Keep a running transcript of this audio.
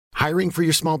Hiring for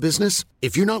your small business?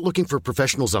 If you're not looking for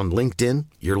professionals on LinkedIn,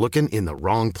 you're looking in the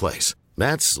wrong place.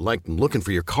 That's like looking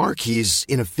for your car keys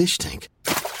in a fish tank.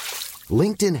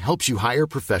 LinkedIn helps you hire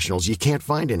professionals you can't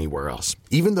find anywhere else,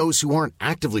 even those who aren't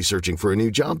actively searching for a new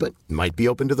job but might be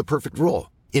open to the perfect role.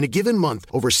 In a given month,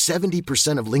 over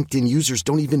 70% of LinkedIn users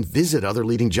don't even visit other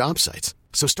leading job sites.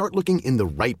 So start looking in the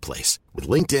right place. With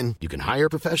LinkedIn, you can hire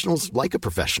professionals like a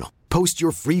professional. Post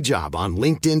your free job on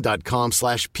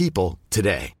linkedin.com/people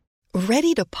today.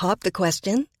 Ready to pop the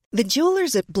question? The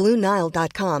jewelers at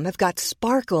BlueNile.com have got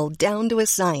sparkle down to a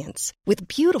science with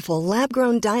beautiful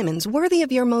lab-grown diamonds worthy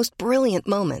of your most brilliant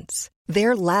moments.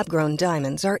 Their lab-grown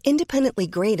diamonds are independently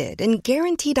graded and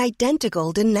guaranteed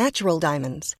identical to natural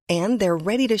diamonds, and they're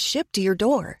ready to ship to your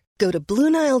door. Go to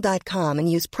BlueNile.com and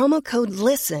use promo code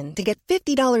LISTEN to get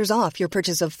 $50 off your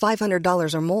purchase of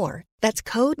 $500 or more. That's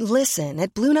code LISTEN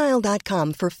at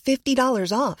BlueNile.com for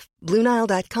 $50 off.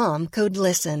 BlueNile.com, code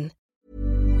LISTEN.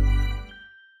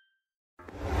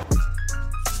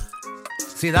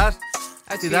 See that?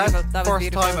 That's See beautiful. that? That was First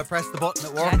beautiful. time I pressed the button,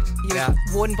 it worked. You had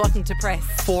one button to press.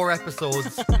 4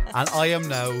 episodes, and I am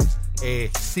now a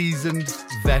seasoned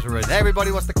veteran.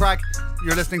 Everybody, what's the crack?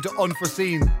 You're listening to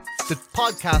Unforeseen, the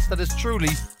podcast that is truly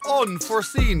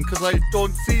unforeseen because I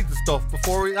don't see the stuff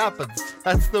before it happens.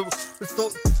 It's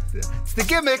the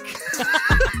gimmick.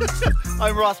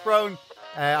 I'm Ross Brown.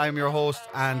 I'm your host,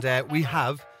 and we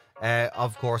have,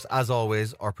 of course, as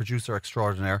always, our producer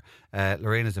extraordinaire,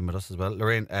 Lorraine, is in with us as well.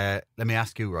 Lorraine, let me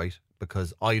ask you, right,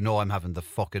 because I know I'm having the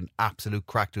fucking absolute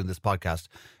crack doing this podcast.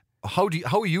 How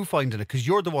are you finding it? Because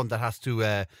you're the one that has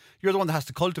to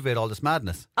cultivate all this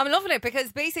madness. I'm loving it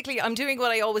because basically I'm doing what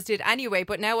I always did anyway,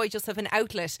 but now I just have an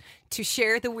outlet to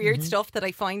share the weird stuff that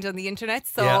I find on the internet.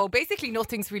 So basically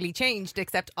nothing's really changed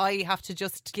except I have to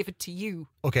just give it to you.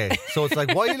 Okay, so it's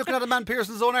like, why are you looking at a man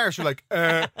piercing his own arse? You're like,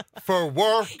 for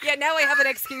work. Yeah, now I have an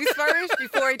excuse for it.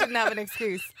 Before I didn't have an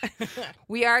excuse.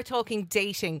 We are talking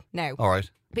dating now. All right.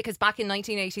 Because back in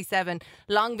 1987,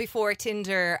 long before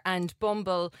Tinder and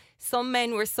Bumble, some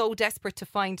men were so desperate to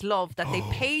find love that they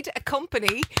paid a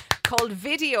company called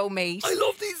Videomate. I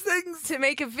love these things. To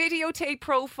make a videotape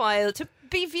profile to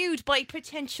be viewed by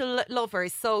potential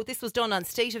lovers. So this was done on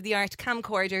state-of-the-art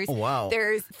camcorders. Oh, wow.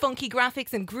 There's funky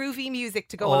graphics and groovy music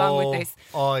to go along with this.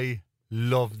 I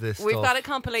love this We've stuff. got a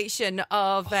compilation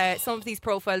of some of these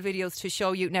profile videos to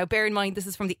show you. Now, bear in mind, this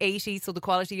is from the 80s, so the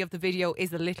quality of the video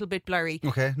is a little bit blurry.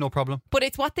 Okay, no problem. But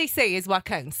it's what they say is what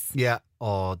counts. Yeah.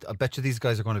 Oh, I bet you these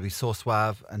guys are going to be so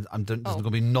suave, and there's going to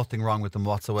be nothing wrong with them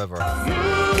whatsoever.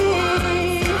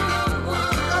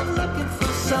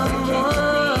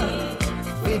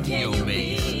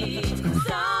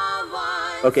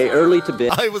 Okay, early to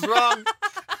bed. I was wrong.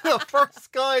 The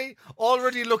first guy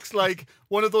already looks like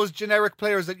one of those generic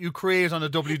players that you create on a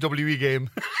WWE game.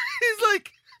 He's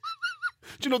like,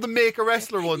 do you know the make a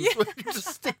wrestler ones? Where you just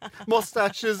stick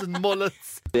mustaches and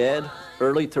mullets. Bed,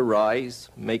 early to rise,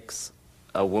 makes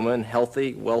a woman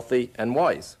healthy, wealthy, and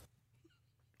wise.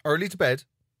 Early to bed,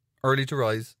 early to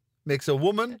rise, makes a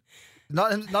woman,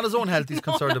 not his own health he's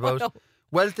concerned about,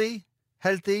 wealthy,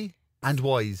 healthy, and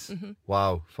wise. Mm-hmm.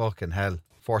 Wow, fucking hell.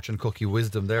 Fortune cookie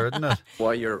wisdom there, isn't it?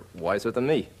 Why, you're wiser than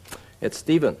me. It's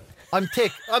Stephen. I'm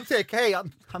thick. Hey,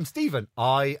 I'm Stephen.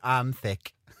 I am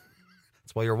thick.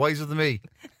 That's why you're wiser than me.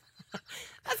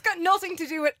 That's got nothing to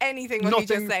do with anything what he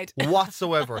just said.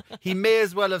 Whatsoever. He may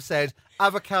as well have said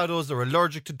avocados are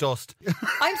allergic to dust.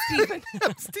 I'm Stephen.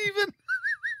 I'm Stephen.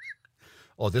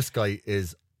 Oh, this guy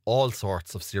is all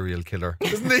sorts of serial killer,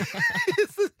 isn't he?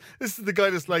 This is the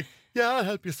guy that's like, yeah, I'll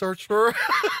help you search for her.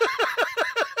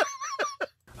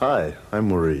 Hi, I'm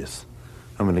Maurice.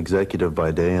 I'm an executive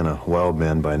by day and a wild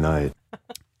man by night.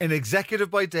 An executive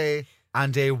by day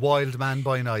and a wild man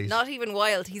by night. Not even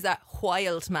wild, he's a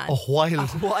wild man. A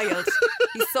wild. A wild.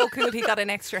 He's so cool he got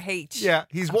an extra H. Yeah,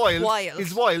 he's wild. Wild.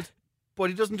 He's wild, but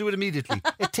he doesn't do it immediately.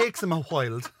 It takes him a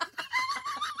while.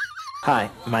 Hi,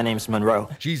 my name's Monroe.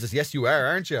 Jesus, yes you are,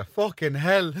 aren't you? Fucking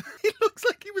hell. He looks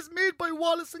like he was made by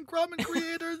Wallace and Gromit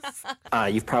creators.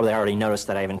 You've probably already noticed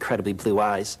that I have incredibly blue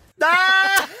eyes.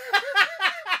 Ah!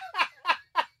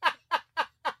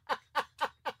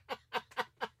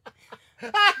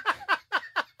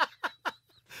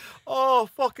 Oh,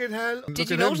 fucking hell.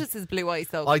 Did you notice his blue eyes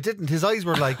though? I didn't. His eyes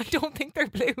were like... I don't think they're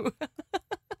blue.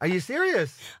 Are you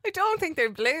serious? I don't think they're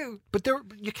blue. But they're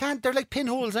like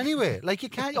pinholes anyway. Like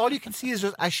all you can see is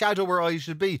just a shadow where eyes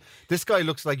should be. This guy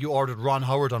looks like you ordered Ron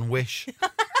Howard on Wish.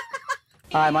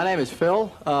 Hi, my name is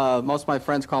Phil. Most of my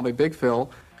friends call me Big Phil.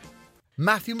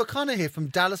 Matthew McConaughey from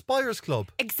Dallas Buyers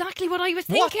Club. Exactly what I was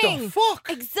thinking. What the fuck?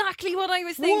 Exactly what I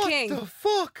was thinking. What the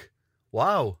fuck?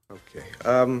 Wow. Okay.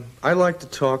 I like to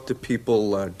talk to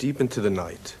people deep into the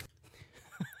night.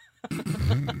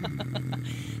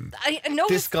 I noticed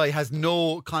This guy has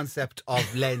no concept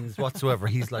of lens whatsoever.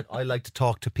 He's like, I like to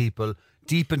talk to people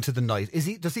deep into the night.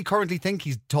 Does he currently think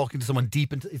he's talking to someone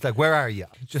deep into? He's like, where are you?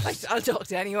 Just I'll talk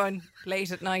to anyone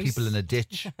late at night. people in a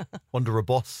ditch, under a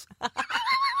bus.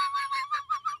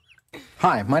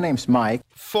 Hi, my name's Mike.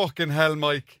 Fucking hell,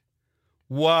 Mike!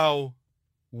 Wow,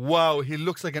 he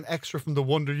looks like an extra from the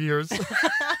Wonder Years.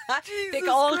 They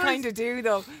all kind of do,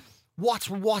 though. What's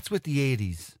with the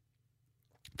 80s?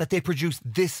 That they produce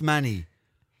this many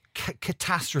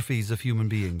catastrophes of human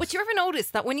beings. But you ever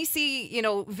notice that when you see,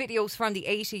 videos from the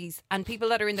 80s and people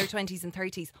that are in their 20s and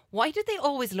 30s, why did they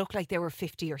always look like they were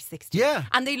 50 or 60? Yeah.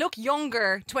 And they look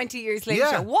younger 20 years later.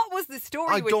 Yeah. What was the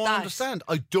story with that?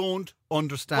 I don't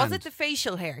understand. Was it the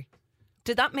facial hair?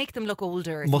 Did that make them look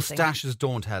older or something? Mustaches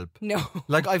don't help. No.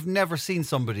 Like, I've never seen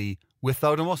somebody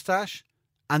without a mustache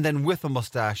and then with a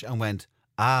mustache and went,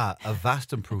 a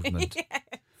vast improvement. Yes.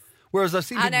 Whereas I've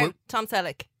seen And people... now, Tom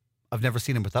Selleck. I've never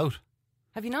seen him without.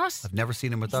 Have you not? I've never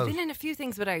seen him without. He's been in a few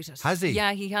things without it. Has he?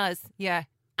 Yeah, he has. Yeah.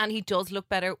 And he does look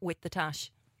better with the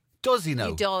tash. Does he now?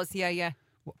 He does, yeah.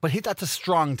 But that's a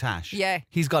strong tash. Yeah.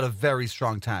 He's got a very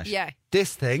strong tash. Yeah.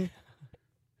 This thing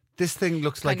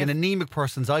looks like an anemic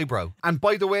person's eyebrow. And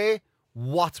by the way,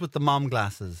 what's with the mom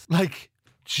glasses? Like,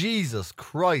 Jesus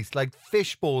Christ, like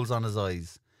fish bowls on his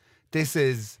eyes. This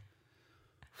is...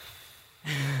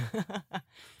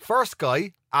 First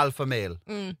guy, alpha male.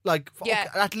 Like, Yeah.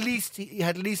 okay, at least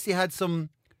he had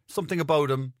something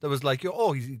about him that was like,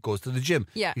 he goes to the gym.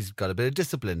 Yeah. He's got a bit of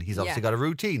discipline. He's obviously got a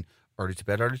routine. Early to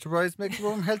bed, early to rise, makes a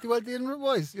woman healthy, wealthy, and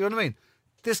wise. You know what I mean?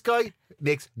 This guy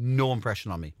makes no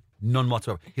impression on me. None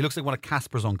whatsoever. He looks like one of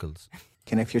Casper's uncles.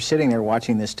 And if you're sitting there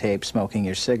watching this tape smoking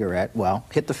your cigarette, well,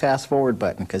 hit the fast forward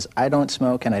button, because I don't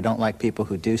smoke and I don't like people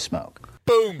who do smoke.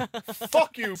 Boom!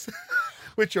 Fuck you!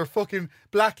 With your fucking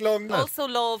black lung. Also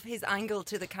love his angle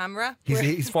to the camera.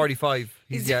 He's 45.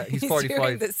 He's 45.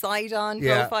 Doing the side-on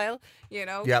profile,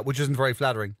 Yeah, which isn't very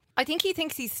flattering. I think he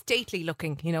thinks he's stately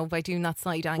looking, by doing that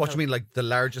side angle. What do you mean, like the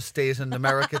largest state in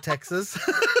America, Texas?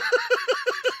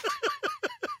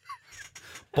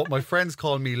 But my friends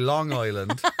call me Long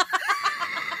Island.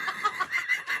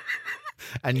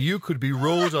 And you could be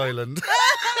Rhode Island.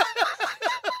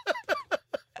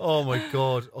 Oh my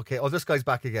God. Okay. Oh, this guy's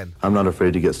back again. I'm not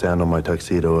afraid to get sand on my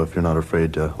tuxedo if you're not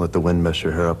afraid to let the wind mess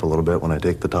your hair up a little bit when I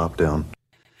take the top down.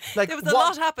 Like, there was a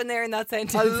lot happened there in that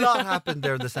sentence. A lot happened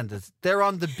there in the sentence. They're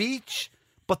on the beach,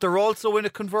 but they're also in a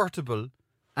convertible,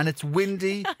 and it's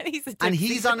windy, and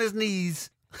he's on his knees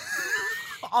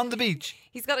on the beach.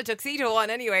 He's got a tuxedo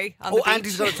on anyway. On the beach. And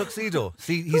he's got a tuxedo.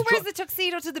 See, who wears the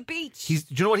tuxedo to the beach? Do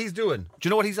you know what he's doing? Do you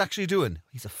know what he's actually doing?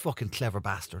 He's a fucking clever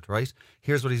bastard, right?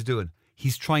 Here's what he's doing.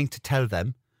 He's trying to tell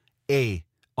them, A,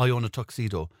 I own a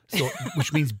tuxedo, so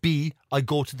which means B, I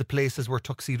go to the places where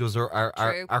tuxedos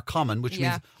are common, which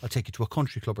means I'll take you to a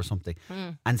country club or something.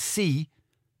 And C,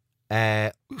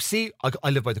 I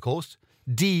live by the coast.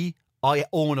 D, I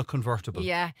own a convertible.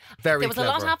 Yeah, very. There was clever.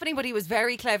 a lot happening, but he was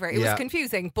very clever. It was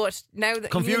confusing, but now that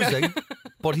confusing.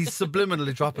 But he's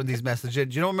subliminally dropping these messages in.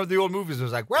 Do you know, remember the old movies? It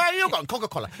was like, where are you going?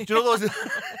 Coca-Cola. Do you know those?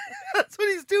 That's what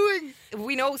he's doing.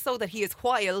 We know so that he is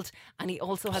wild, and he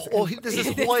also has. This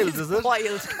is wild, is it?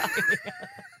 Wild guy.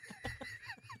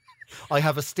 I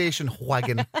have a station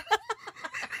wagon.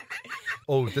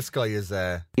 Oh, this guy is...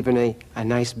 Even a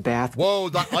nice bath. Whoa,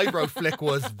 that eyebrow flick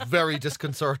was very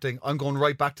disconcerting. I'm going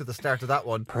right back to the start of that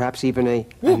one. Perhaps even a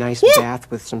nice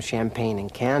bath with some champagne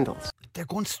and candles. They're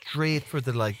going straight for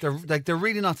the they're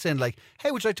really not saying like,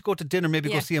 hey, would you like to go to dinner, maybe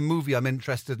go see a movie? I'm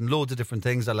interested in loads of different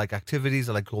things. I like activities,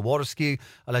 I like to go water skiing,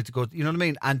 I like to go, you know what I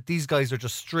mean? And these guys are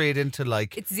just straight into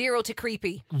like, it's zero to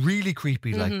creepy. Really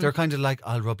creepy. Like they're kind of like,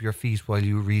 I'll rub your feet while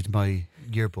you read my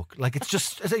yearbook. Like it's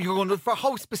just, you're going, for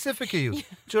how specific are you? Do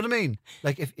you know what I mean?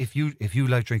 Like if you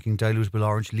like drinking dilutable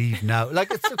orange, leave now.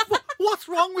 Like it's what's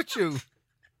wrong with you?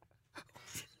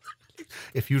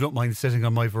 If you don't mind sitting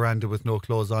on my veranda with no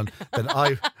clothes on, then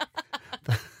I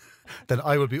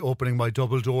will be opening my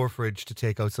double door fridge to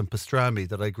take out some pastrami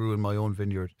that I grew in my own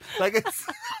vineyard. Like it's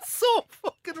so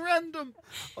fucking random.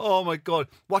 Oh my God.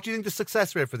 What do you think the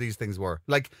success rate for these things were?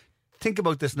 Like, think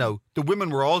about this now. The women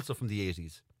were also from the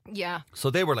 80s. Yeah. So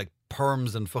they were like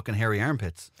perms and fucking hairy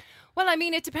armpits. Well, I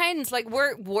mean, it depends. Like,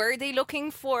 were they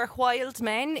looking for wild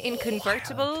men in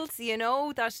convertibles,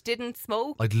 that didn't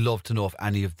smoke? I'd love to know if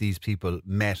any of these people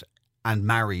met and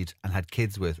married and had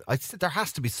kids with, there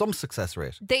has to be some success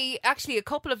rate. They actually, a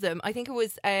couple of them, I think it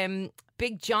was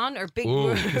Big John or Big... Ooh,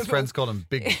 his friends call him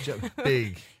Big.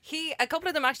 A couple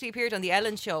of them actually appeared on The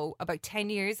Ellen Show about 10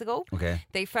 years ago. Okay.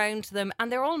 They found them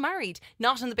and they're all married.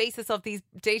 Not on the basis of these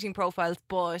dating profiles,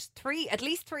 but at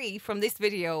least three from this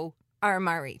video are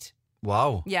married.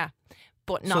 Wow. Yeah.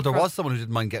 But not so there was someone who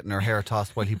didn't mind getting her hair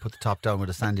tossed while he put the top down with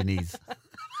a sandy knees.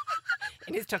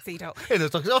 In his tuxedo. In his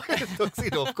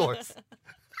tuxedo, of course.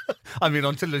 I mean,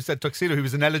 until they said tuxedo, he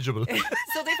was ineligible.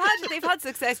 So they've had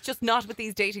success, just not with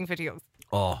these dating videos.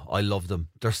 Oh, I love them.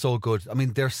 They're so good. I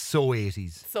mean, they're so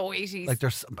 80s. So 80s.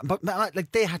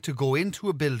 Like they had to go into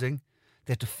a building,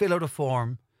 they had to fill out a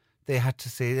form, they had to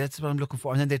say, that's what I'm looking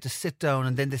for, and then they had to sit down,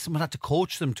 and then someone had to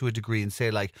coach them to a degree and say,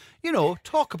 like,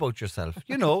 talk about yourself,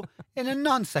 in a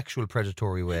non-sexual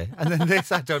predatory way. And then they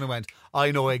sat down and went,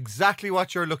 I know exactly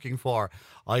what you're looking for.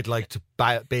 I'd like to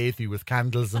bathe you with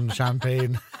candles and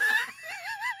champagne.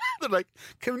 They're like,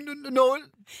 pull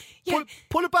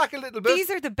it back a little bit. These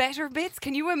are the better bits.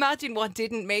 Can you imagine what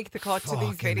didn't make the cut to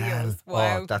these videos? Hell.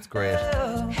 Wow. Oh, that's great.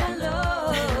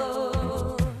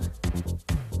 Hello.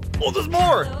 Oh, there's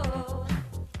more.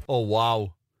 Oh,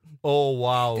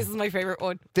 wow. This is my favourite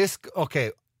one.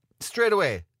 Okay, straight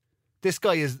away, this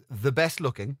guy is the best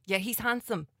looking. Yeah, he's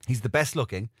handsome. He's the best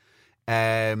looking.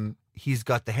 He's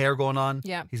got the hair going on.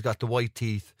 Yeah. He's got the white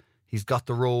teeth. He's got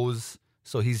the rose.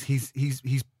 So he's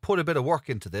put a bit of work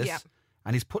into this. Yeah.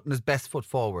 And he's putting his best foot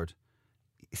forward.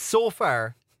 So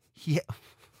far,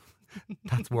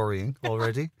 that's worrying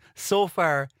already. So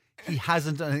far, he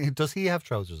hasn't. Does he have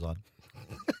trousers on?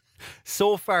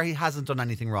 So far, he hasn't done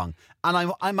anything wrong.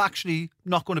 And I'm actually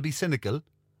not going to be cynical.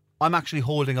 I'm actually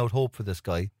holding out hope for this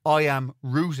guy. I am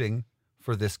rooting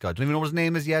for this guy. I don't even know what his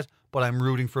name is yet, but I'm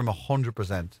rooting for him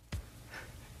 100%.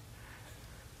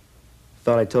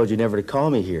 Thought I told you never to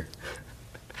call me here.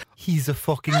 He's a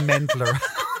fucking mentaler.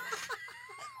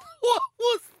 What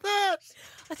was that?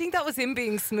 I think that was him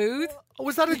being smooth.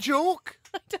 Was that a joke?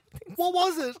 I don't think so. What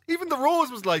was it? Even the rose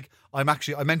was like, I meant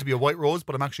to be a white rose,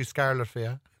 but I'm actually scarlet for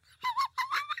you.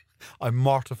 I'm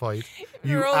mortified.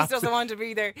 The rose doesn't want to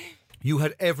be there. You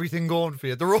had everything going for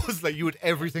you. The rose, you had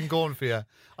everything going for you.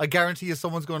 I guarantee you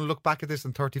someone's going to look back at this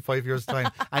in 35 years'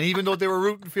 time. And even though they were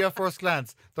rooting for you at first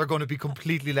glance, they're going to be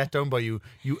completely let down by you.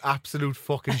 You absolute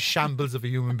fucking shambles of a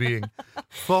human being.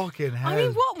 Fucking hell. I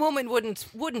mean, what woman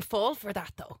wouldn't fall for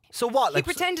that, though? So what? He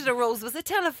pretended a rose was a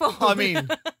telephone. I mean,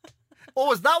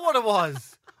 is that what it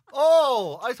was?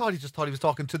 Oh, I thought he was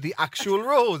talking to the actual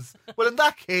rose. Well, in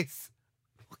that case,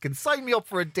 fucking sign me up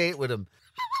for a date with him.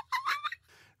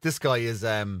 This guy is,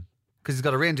 because he's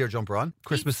got a reindeer jumper on.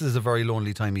 Christmas is a very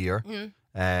lonely time of year.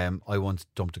 I once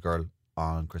dumped a girl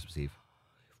on Christmas Eve.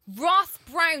 Ross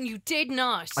Brown, you did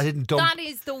not. I didn't dump. That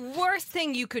is the worst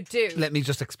thing you could do. Let me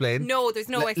just explain. No, there's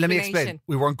no explanation. Let me explain.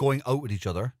 We weren't going out with each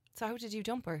other. So how did you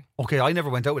dump her? Okay, I never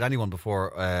went out with anyone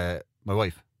before my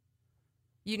wife.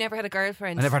 You never had a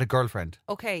girlfriend? I never had a girlfriend.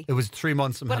 Okay. It was 3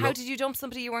 months. But how did you dump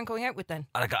somebody you weren't going out with then?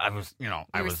 I was, You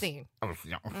were seen. you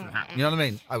know what I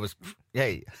mean? I was,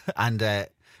 yay. And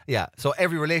yeah, so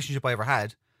every relationship I ever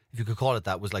had, if you could call it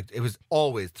that, was like, it was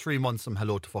always 3 months from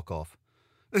hello to fuck off.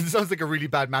 It sounds like a really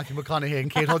bad Matthew McConaughey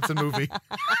and Kate Hudson movie.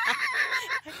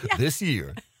 Yeah. This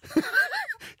year,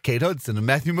 Kate Hudson and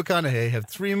Matthew McConaughey have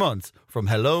 3 months from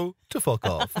hello to fuck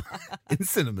off in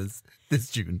cinemas this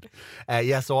June.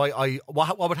 So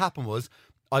what would happen was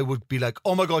I would be like,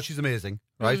 oh my God, she's amazing,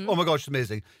 right? Mm-hmm. Oh my God, she's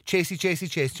amazing. Chasey, chase.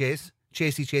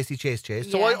 Chasey,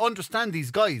 chase. So I understand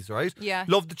these guys, right? Yeah.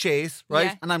 Love the chase, right?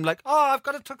 Yeah. And I'm like, oh, I've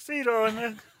got a tuxedo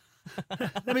and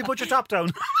let me put your top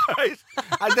down, right?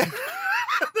 And then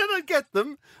I'd get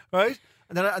them, right?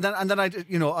 And then I'd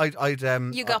you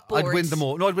got bored. I'd win them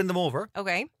over. No, I'd win them over.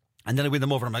 Okay. And then I win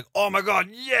them over and I'm like, oh my God,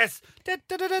 yes! I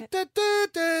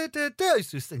used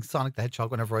to sing Sonic the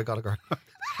Hedgehog whenever I got a girl.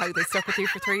 How they stuck with you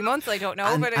for 3 months, I don't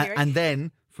know. But anyway. And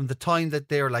then from the time that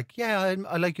they're like, yeah,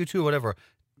 I like you too, whatever,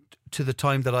 to the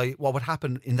time that what would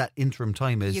happen in that interim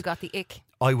time is... You got the ick.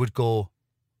 I would go,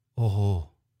 oh,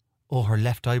 her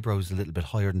left eyebrow is a little bit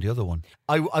higher than the other one.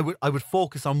 I would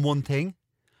focus on one thing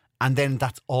and then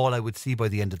that's all I would see by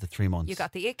the end of the 3 months. You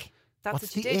got the ick. That's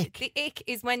What's what you the did. ick? The ick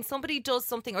is when somebody does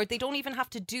something or they don't even have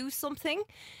to do something.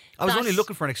 I was only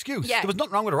looking for an excuse. Yeah. There was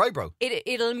nothing wrong with her eyebrow.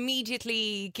 It'll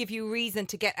immediately give you reason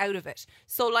to get out of it.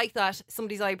 So like that,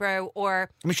 somebody's eyebrow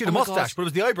or... I mean, she had a mustache, but it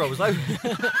was the eyebrow. It was like...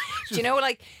 Do you know,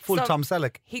 like... Full Tom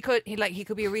Selleck. He could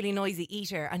be a really noisy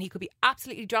eater and he could be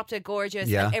absolutely drop dead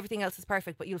gorgeous and everything else is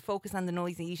perfect, but you'll focus on the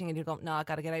noisy eating and you'll go, no, I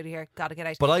got to get out of here, got to get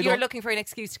out. But you're looking for an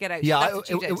excuse to get out. Yeah, That's what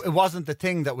you did. It wasn't the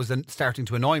thing that was starting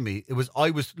to annoy me. It was I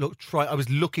was was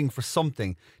looking for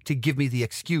something to give me the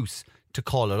excuse to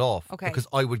call it off. Okay. Because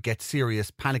I would get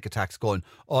serious panic attacks going,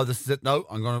 oh, this is it now.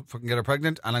 I'm going to fucking get her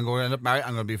pregnant and I'm going to end up married.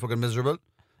 I'm going to be fucking miserable.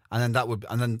 And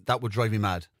then that would drive me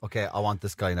mad. Okay, I want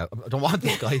this guy now. I don't want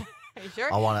this guy. Are you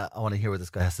sure? I want to hear what this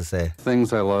guy has to say.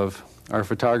 Things I love are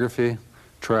photography,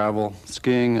 travel,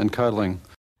 skiing, and cuddling.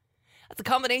 That's a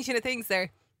combination of things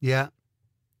there. Yeah.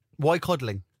 Why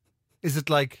cuddling? Is it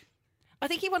like... I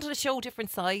think he wanted to show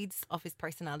different sides of his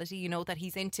personality, you know, that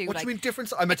he's into. What do you mean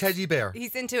different? I'm a teddy bear.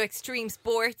 He's into extreme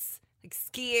sports, like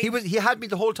skiing. He had me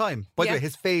the whole time. By the way,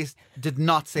 his face did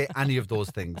not say any of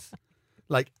those things.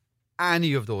 Like,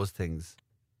 any of those things.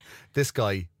 This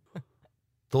guy,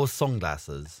 those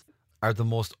sunglasses are the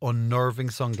most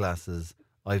unnerving sunglasses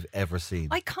I've ever seen.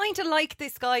 I kind of like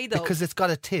this guy, though. Because it's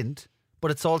got a tint, but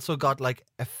it's also got like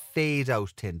a fade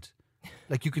out tint.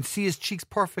 Like you can see his cheeks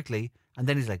perfectly, and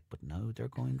then he's like, but no, they're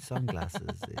going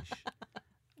sunglasses-ish.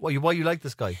 Why you like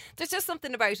this guy? There's just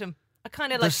something about him. I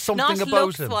kind of like, There's something not about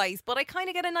looks him. wise, but I kind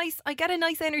of get a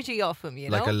nice energy off him, you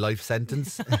know? Like a life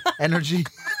sentence energy.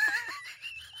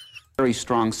 Very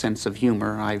strong sense of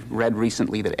humor. I've read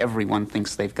recently that everyone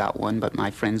thinks they've got one, but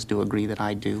my friends do agree that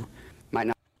I do. Might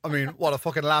not I mean, what a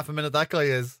fucking laugh a minute that guy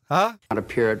is, huh?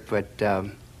 appear it, but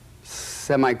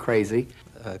semi-crazy.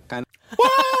 Kind of.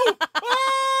 Whoa!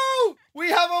 Oh! We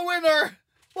have a winner!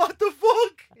 What the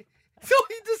fuck? So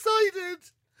he decided,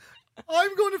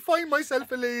 I'm going to find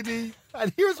myself a lady,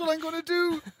 and here's what I'm going to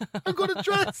do. I'm going to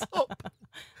dress up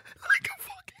like a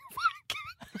fucking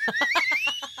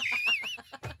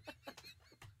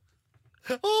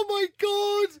Viking. Oh my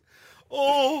God!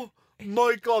 Oh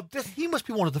my God! He must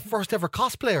be one of the first ever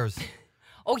cosplayers.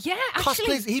 Oh yeah,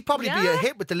 actually, He'd probably be a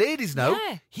hit with the ladies now.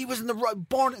 Yeah. He was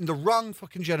born in the wrong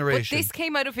fucking But generation. this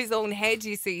came out of his own head,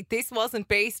 you see. This wasn't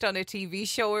based on a TV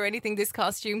show or anything, this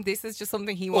costume. This is just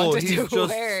something he wanted to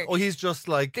wear. Oh, he's just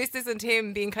like... This isn't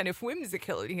him being kind of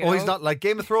whimsical, you know? Oh, he's not like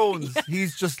Game of Thrones.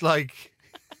 He's just like...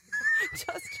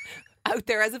 Just out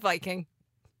there as a Viking,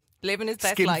 living his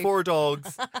best Skinned life. 4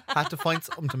 dogs. Had to find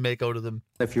something to make out of them.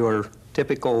 If you're a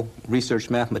typical research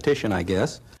mathematician, I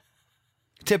guess.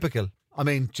 Typical. I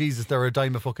mean, Jesus, they're a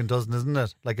dime a fucking dozen, isn't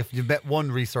it? Like, if you've met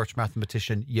one research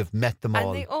mathematician, you've met them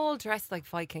all. And they all dress like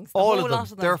Vikings. All whole of lot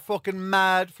them. They're fucking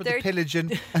mad for the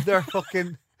pillaging. And they're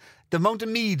fucking... The amount of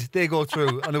mead they go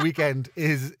through on a weekend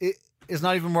is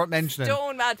not even worth mentioning.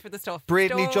 Stone mad for the stuff.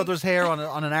 Braiding each other's hair on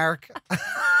an arc.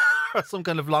 Or some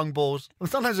kind of longboat. And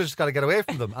sometimes I just got to get away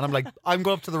from them. And I'm like, I'm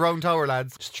going up to the Round Tower,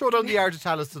 lads. Just throw down the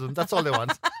Argentalis to them. That's all they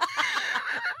want.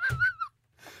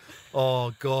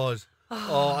 Oh, God.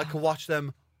 Oh, I could watch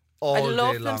them all day long.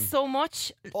 I love them so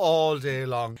much. All day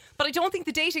long. But I don't think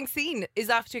the dating scene is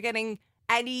after getting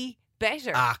any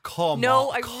better. Ah, come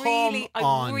no, on.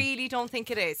 I really don't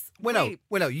think it is. Well,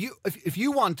 no. If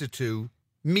you wanted to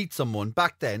meet someone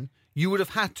back then, you would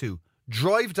have had to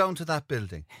drive down to that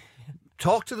building,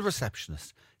 talk to the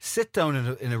receptionist, sit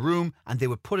down in a room, and they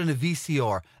would put in a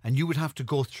VCR, and you would have to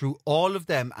go through all of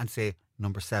them and say,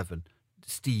 number 7,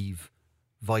 Steve,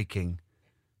 Viking,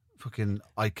 fucking,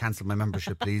 I cancel my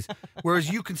membership, please. Whereas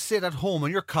you can sit at home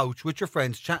on your couch with your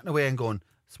friends, chatting away and going,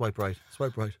 swipe right,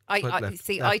 swipe right. Swipe left,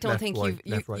 see, left, I don't left, think right,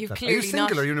 you've right, left. clearly Are you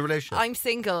single or are you in a relationship? I'm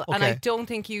single, and I don't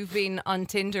think you've been on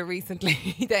Tinder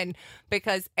recently then,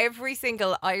 because every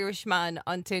single Irish man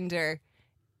on Tinder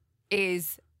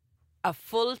is a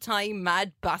full-time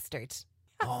mad bastard.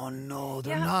 Oh no,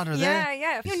 they're not, are yeah, they?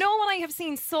 Yeah. You know what I have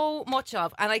seen so much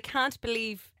of, and I can't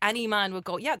believe any man would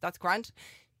go, yeah, that's grand.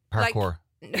 Parkour.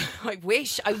 I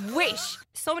wish.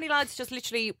 So many lads just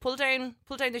literally pull down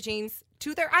their jeans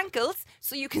to their ankles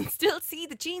so you can still see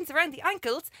the jeans around the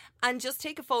ankles and just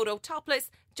take a photo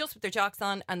topless, just with their jocks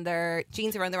on and their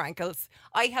jeans around their ankles.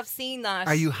 I have seen that.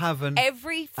 Are you having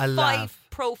every a 5 laugh?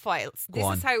 profiles?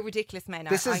 This is how ridiculous men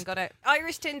are.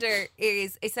 Irish Tinder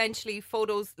is essentially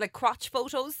photos, like crotch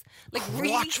photos, like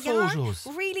photos.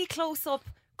 really close up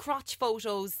crotch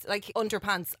photos, like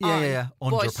underpants. Yeah,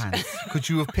 underpants. Could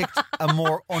you have picked a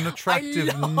more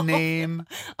unattractive name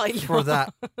for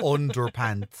that?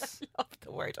 Underpants. I love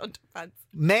the word underpants.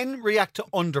 Men react to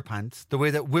underpants the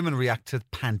way that women react to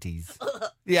panties.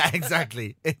 Yeah,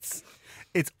 exactly. It's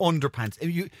underpants.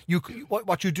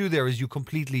 What you do there is you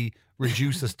completely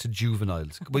reduce us to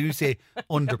juveniles. When you say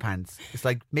underpants, it's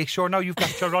like, make sure now you've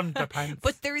got your underpants.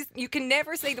 But you can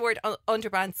never say the word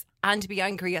underpants and be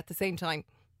angry at the same time.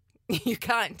 You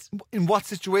can't. In what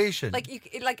situation?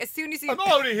 Like as soon as you... I'm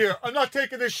out of here. I'm not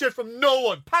taking this shit from no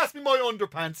one. Pass me my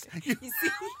underpants. You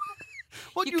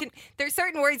see? There's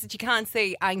certain words that you can't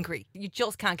say angry. You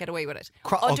just can't get away with it.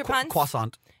 Underpants.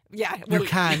 Croissant. Yeah. You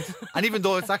can't. And even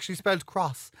though it's actually spelled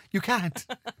cross, you can't.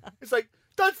 It's like,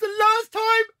 That's the last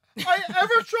time I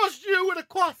ever trust you with a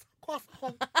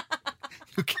croissant.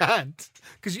 You can't.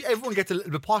 Because everyone gets a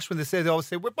little bit posh when they always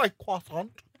say, with my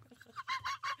croissant.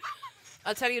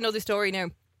 I'll tell you another story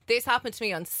now. This happened to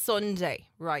me on Sunday,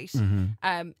 right?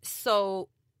 So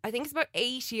I think it's about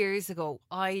 8 years ago.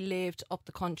 I lived up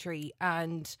the country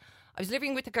and I was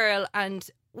living with a girl, and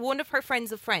one of her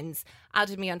friends of friends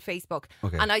added me on Facebook.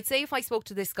 Okay. And I'd say if I spoke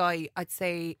to this guy, I'd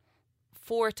say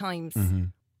 4 times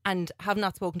and have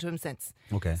not spoken to him since.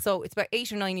 Okay. So it's about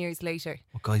 8 or 9 years later.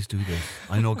 Well, guys do this.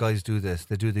 I know guys do this.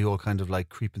 They do the whole kind of like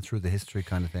creeping through the history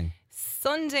kind of thing.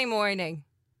 Sunday morning,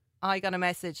 I got a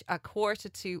message at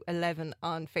 11:15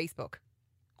 on Facebook.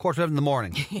 11:15 in the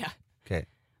morning. Yeah. Okay.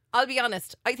 I'll be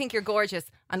honest, I think you're gorgeous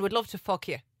and would love to fuck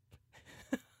you.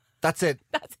 That's it.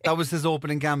 That was his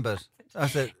opening gambit.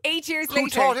 That's it. 8 years Who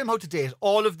later. taught him how to date?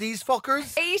 All of these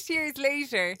fuckers? 8 years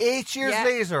later. 8 years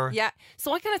later? Yeah.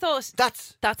 So I kind of thought,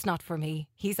 that's not for me.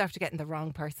 He's after getting the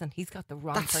wrong person. He's got the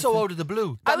wrong person. That's so out of the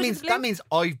blue. That means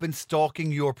I've been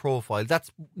stalking your profile.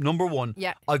 That's number one.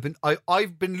 Yeah.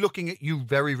 I've been looking at you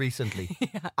very recently.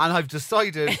 And I've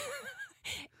decided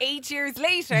 8 years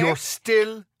later. You're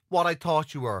still what I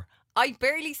thought you were. I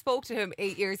barely spoke to him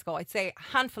 8 years ago. I'd say a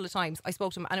handful of times I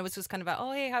spoke to him, and it was just kind of a,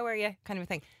 oh, hey, how are you? Kind of a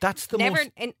thing. That's the most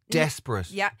desperate.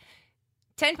 Yeah.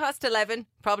 11:10,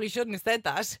 probably shouldn't have said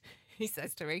that, he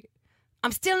says to me.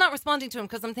 I'm still not responding to him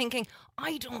because I'm thinking,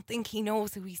 I don't think he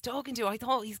knows who he's talking to. I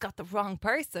thought he's got the wrong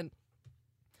person.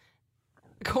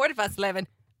 11:15,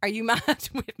 are you mad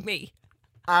with me?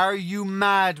 Are you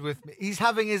mad with me? He's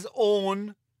having his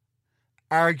own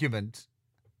argument.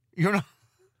 You're not...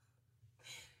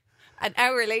 An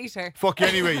hour later. Fuck you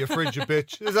anyway, you frigid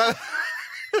bitch. Is that...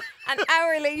 An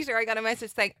hour later, I got a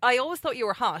message saying, I always thought you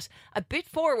were hot. A bit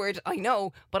forward, I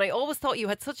know, but I always thought you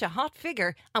had such a hot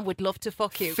figure and would love to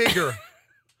fuck you. Figure.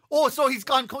 Oh, so he's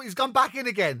gone back in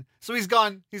again. So he's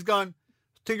gone,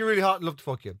 think you're really hot and love to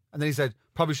fuck you. And then he said,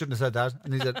 probably shouldn't have said that.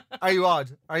 And he said, are you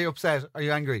odd? Are you upset? Are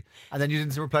you angry? And then you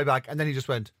didn't reply back. And then he just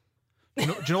went, do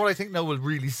you know what I think now will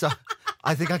really suck?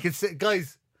 I think I can say,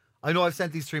 guys, I know I've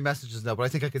sent these 3 messages now, but I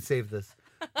think I could save this.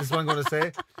 This is what I'm going to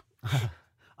say.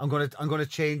 I'm going to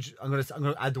change. I'm going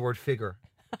to add the word figure.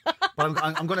 But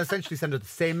I'm going to essentially send her the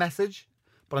same message,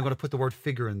 but I'm going to put the word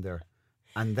figure in there,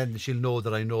 and then she'll know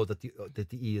that I know that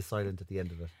the E is silent at the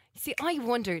end of it. See, I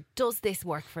wonder, does this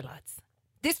work for lads?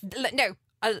 This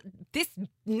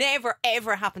never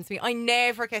ever happens to me. I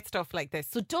never get stuff like this.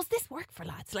 So does this work for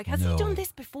lads? Like, has he done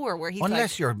this before? Where he's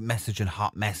unless you're messaging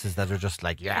hot messes that are just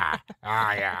like, yeah,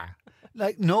 yeah.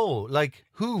 Like, no, like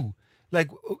who? Like,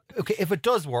 okay, if it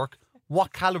does work,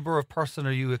 what caliber of person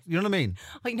are you? You know what I mean?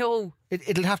 I know.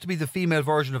 It'll have to be the female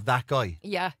version of that guy.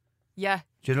 Yeah, yeah.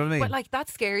 Do you know what I mean? But like, that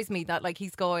scares me. That like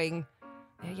he's going,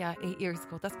 yeah, 8 years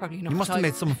ago. That's probably enough. You must time. have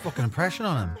made some fucking impression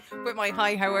on him. With my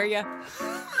hi, how are you?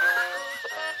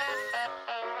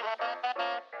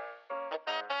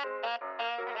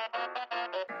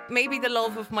 Maybe the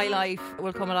love of my life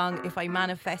will come along if I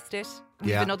manifest it.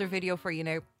 We have another video for you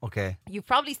now. Okay. You've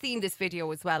probably seen this video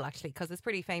as well, actually, because it's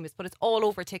pretty famous, but it's all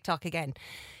over TikTok again.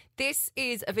 This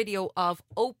is a video of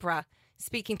Oprah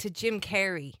speaking to Jim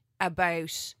Carrey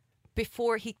about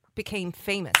before he became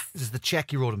famous. This is the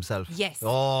check he wrote himself. Yes.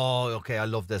 Oh, okay. I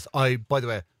love this. By the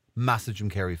way, massive Jim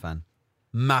Carrey fan.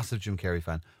 Massive Jim Carrey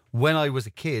fan. When I was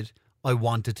a kid, I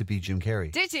wanted to be Jim Carrey.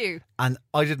 Did you? And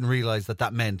I didn't realise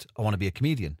that meant I want to be a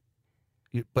comedian.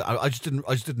 But I just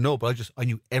didn't know. But I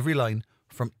knew every line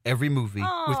from every movie,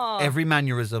 with every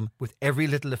mannerism, with every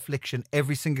little affliction,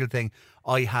 every single thing.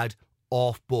 I had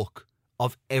off book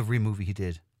of every movie he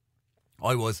did.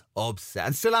 I was obsessed,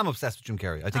 and still am obsessed with Jim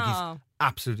Carrey. I think he's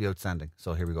absolutely outstanding.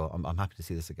 So here we go. I'm happy to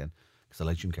see this again because I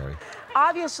like Jim Carrey.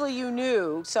 Obviously, you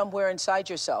knew somewhere inside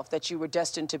yourself that you were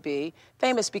destined to be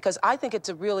famous, because I think it's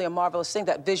really a marvelous thing,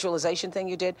 that visualization thing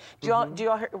you did. Do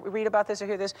y'all read about this or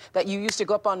hear this? That you used to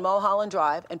go up on Mulholland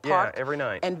Drive and park every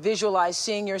night and visualize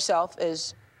seeing yourself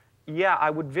as... Yeah, I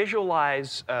would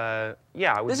visualize,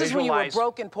 This is when you were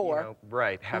broke and poor. You know,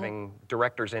 right, having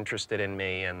directors interested in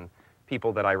me and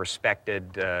people that I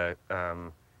respected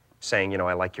saying,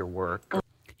 I like your work.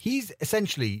 He's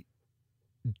essentially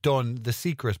done The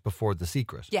Secret before The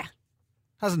Secret. Yeah.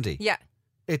 Hasn't he? Yeah.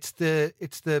 It's the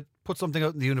put something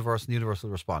out in the universe and the universe will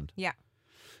respond. Yeah.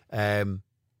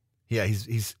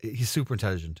 He's super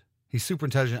intelligent. He's super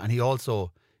intelligent, and he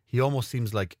almost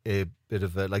seems like a bit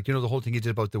of a, like, the whole thing he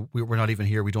did about we're not even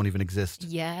here, we don't even exist.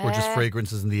 Yeah. We're just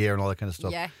fragrances in the air and all that kind of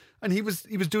stuff. Yeah. And he was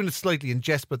doing it slightly in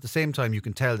jest, but at the same time you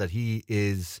can tell that he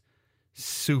is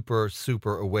super,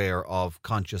 super aware of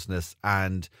consciousness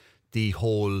and the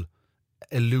whole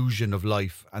illusion of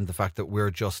life and the fact that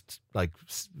we're just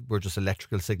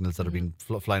electrical signals that are being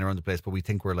flying around the place, but we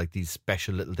think we're like these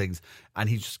special little things, and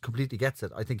he just completely gets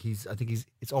it. I think he's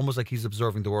it's almost like he's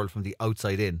observing the world from the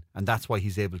outside in, and that's why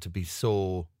he's able to be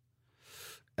so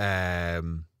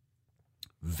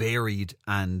varied.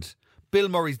 And Bill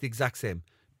Murray's the exact same.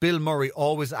 Bill Murray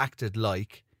always acted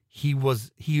like he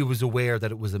was aware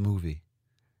that it was a movie.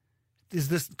 There's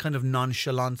this kind of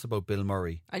nonchalance about Bill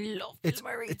Murray. I love Bill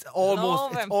Murray. It's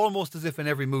almost as if in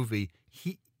every movie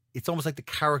it's almost like the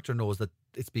character knows that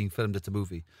it's being filmed. It's a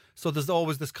movie. So there's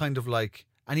always this kind of like,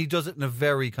 and he does it in a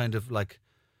very kind of like,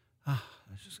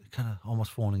 it's just kind of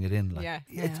almost phoning it in. Like,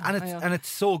 and it's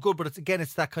so good, but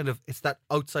it's that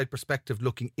outside perspective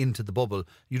looking into the bubble.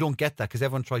 You don't get that because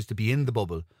everyone tries to be in the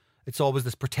bubble. It's always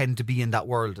this pretend to be in that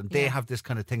world, and they have this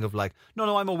kind of thing of like,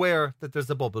 no, I'm aware that there's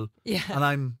a bubble,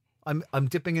 and I'm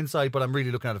dipping inside, but I'm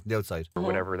really looking at it from the outside. Or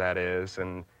whatever that is,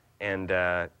 and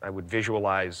I would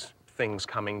visualize things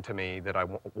coming to me that I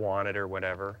wanted or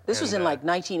whatever. This was in like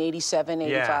 1987,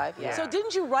 85. Yeah. So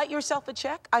didn't you write yourself a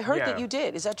check? I heard that you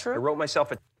did. Is that true? I wrote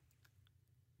myself a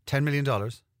 $10 million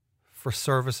for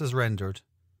services rendered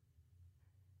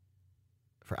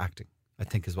for acting, I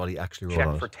think is what he actually wrote check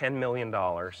out. for $10 million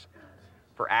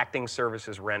for acting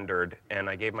services rendered, and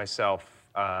I gave myself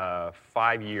 5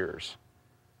 years,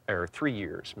 or 3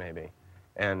 years maybe,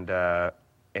 and I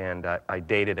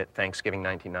dated it Thanksgiving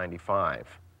 1995,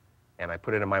 and I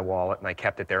put it in my wallet and I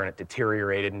kept it there, and it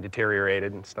deteriorated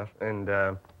and stuff,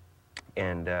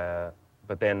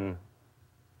 but then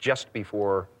just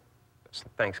before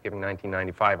Thanksgiving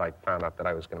 1995, I found out that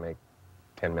I was going to make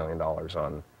 $10 million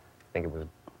on, I think it was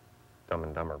Dumb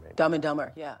and Dumber, maybe. Dumb and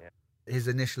Dumber, yeah. His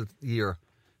initial year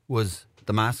was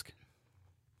The Mask,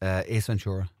 Ace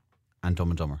Ventura, and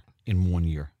Dumb and Dumber in 1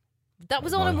 year. That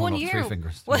was all in 1 year? 3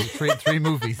 fingers. three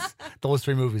movies. Those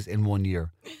 3 movies in 1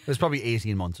 year. It was probably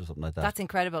 18 months or something like that. That's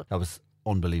incredible. That was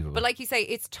unbelievable. But like you say,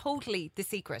 it's totally the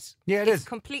secret. Yeah, it's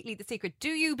completely the secret. Do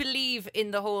you believe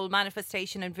in the whole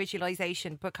manifestation and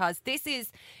visualization? Because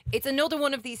it's another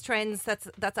one of these trends that's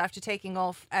after taking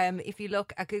off. If you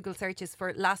look at Google searches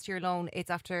for last year alone, it's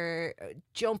after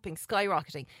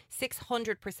skyrocketing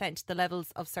 600% the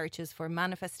levels of searches for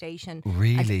manifestation,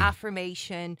 and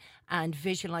affirmation and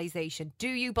visualization. Do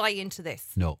you buy into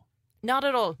this? No. Not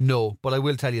at all? No, but I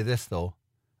will tell you this though.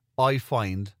 I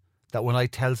find that when I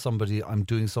tell somebody I'm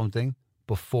doing something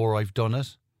before I've done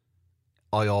it,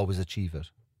 I always achieve it.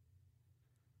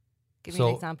 Give me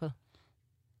an example.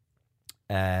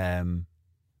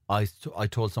 I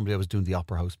told somebody I was doing the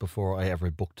Opera House before I ever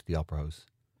booked the Opera House.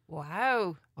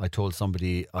 Wow. I told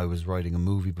somebody I was writing a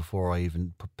movie before I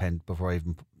even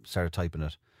started typing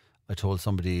it. I told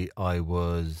somebody I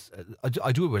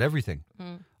do it with everything.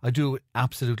 I do it with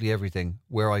absolutely everything,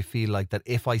 where I feel like that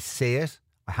if I say it,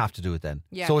 I have to do it then.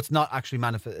 Yeah. So it's not actually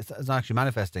it's not actually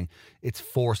manifesting. It's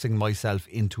forcing myself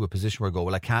into a position where I go,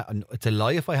 well, I can't. It's a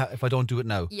lie if I don't do it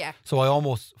now. Yeah. So I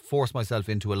almost force myself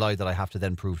into a lie that I have to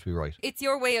then prove to be right. It's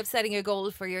your way of setting a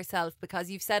goal for yourself because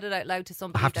you've said it out loud to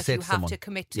somebody that you have to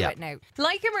commit to it now.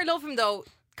 Like him or love him though,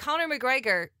 Conor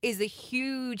McGregor is a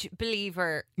huge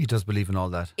believer. He does believe in all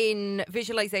that. In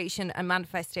visualization and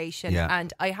manifestation. Yeah.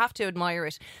 And I have to admire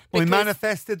it. We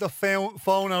manifested the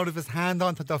phone out of his hand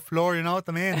onto the floor, you know what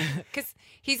I mean? Because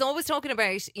he's always talking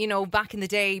about, back in the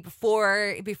day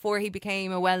before he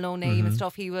became a well-known name and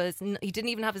stuff, he didn't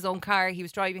even have his own car. He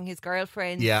was driving his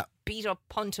girlfriend's beat up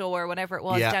Punto or whatever it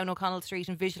was down O'Connell Street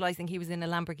and visualising he was in a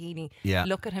Lamborghini. Yeah.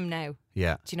 Look at him now.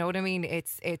 Yeah. Do you know what I mean?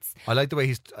 It's. I like the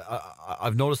way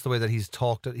I've noticed the way that he's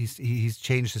talked. He's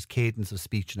changed his cadence of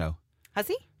speech now. Has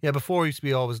he? Yeah, before he used to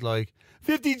be always like,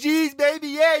 50 G's, baby,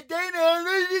 yeah, Dana,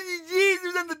 50 G's,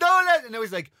 who's on the donut? And now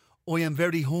he's like, I am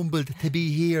very humbled to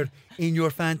be here in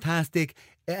your fantastic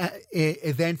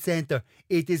event centre.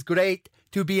 It is great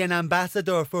to be an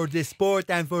ambassador for the sport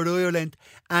and for Ireland,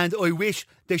 and I wish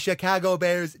the Chicago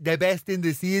Bears the best in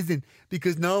the season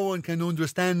because no one can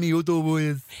understand me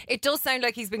otherwise. It does sound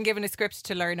like he's been given a script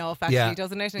to learn off, actually,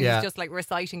 doesn't it? And he's just like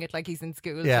reciting it like he's in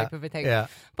school type of a thing. Yeah.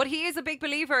 But he is a big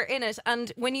believer in it,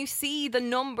 and when you see the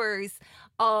numbers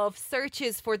of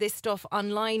searches for this stuff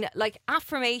online, like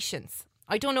affirmations,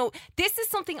 I don't know. This is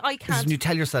something I can't. This is when you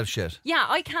tell yourself shit. Yeah,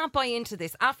 I can't buy into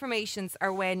this. Affirmations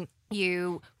are when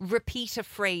you repeat a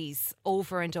phrase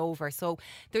over and over. So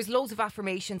there's loads of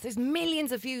affirmations. There's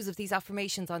millions of views of these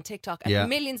affirmations on TikTok and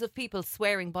millions of people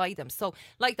swearing by them. So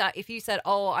like that, if you said,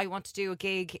 oh, I want to do a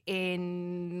gig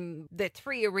in the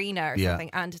 3 Arena or something,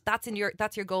 and that's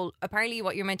your goal. Apparently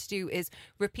what you're meant to do is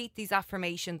repeat these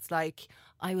affirmations like,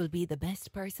 I will be the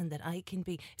best person that I can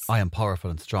be. I am powerful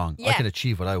and strong. I can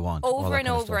achieve what I want. Over and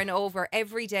over and over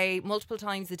every day, multiple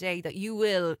times a day, that you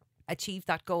will achieve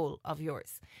that goal of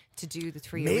yours to do the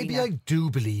 3 Arena. Maybe I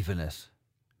do believe in it.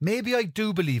 Maybe I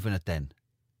do believe in it then.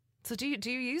 So do you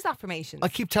use affirmations? I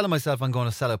keep telling myself I'm going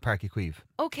to sell out Páirc Uí Chaoimh.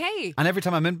 Okay. And every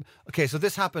time I'm in... Okay, so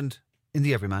this happened in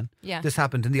the Everyman. Yeah. This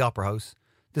happened in the Opera House.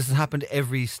 This has happened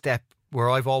every step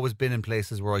where I've always been in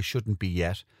places where I shouldn't be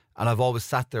yet. And I've always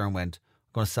sat there and went,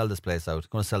 I'm going to sell this place out. I'm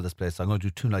going to sell this place. I'm going to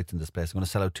do 2 nights in this place. I'm going to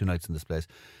sell out 2 nights in this place.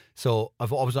 So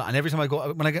I've always... And every time I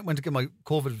go... When I went to get my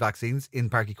COVID vaccines in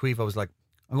Páirc Uí Chaoimh, I was like,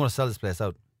 I'm going to sell this place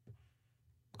out.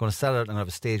 I'm going to sell it out. I'm going to have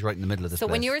a stage right in the middle of this place.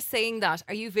 So when you're saying that,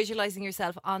 are you visualising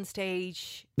yourself on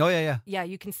stage? Oh, yeah. Yeah,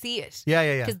 you can see it.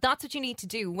 Yeah. Because that's what you need to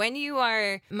do. When you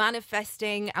are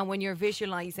manifesting and when you're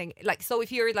visualising, like, so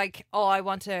if you're like, oh, I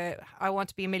want to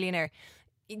be a millionaire,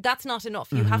 that's not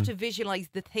enough. You have to visualise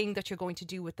the thing that you're going to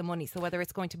do with the money. So whether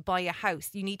it's going to buy a house,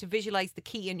 you need to visualise the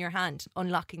key in your hand,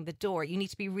 unlocking the door. You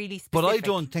need to be really specific. But I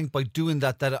don't think by doing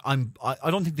that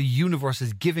I don't think the universe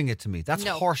is giving it to me. That's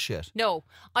horseshit. No.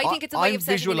 I think it's a way of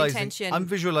setting an intention. I'm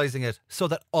visualising it so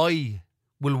that I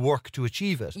will work to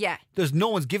achieve it. Yeah. There's no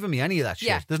one's giving me any of that shit.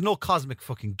 Yeah. There's no cosmic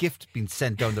fucking gift being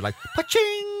sent down. They're like,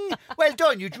 pa-ching! Well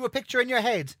done, you drew a picture in your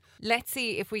head. Let's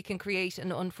see if we can create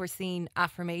an unforeseen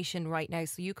affirmation right now.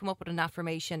 So you come up with an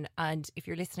affirmation, and if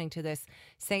you're listening to this,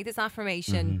 say this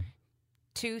affirmation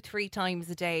 2-3 times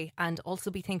a day, and also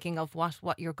be thinking of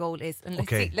what your goal is. And let's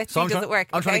see does it work?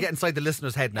 I'm trying to get inside the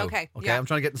listener's head now. Okay. I'm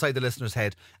trying to get inside the listener's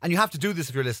head, and you have to do this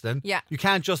if you're listening. Yeah. You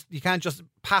can't just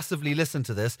passively listen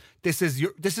to this. This is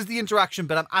the interaction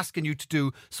bit I'm asking you to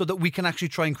do so that we can actually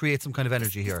try and create some kind of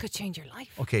energy here. This could change your life.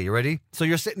 Okay, you ready? So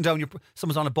you're sitting down.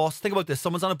 Someone's on a bus. Think about this.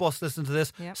 Someone's on a bus listening to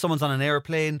this. Yep. Someone's on an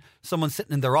airplane. Someone's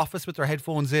sitting in their office with their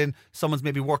headphones in. Someone's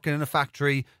maybe working in a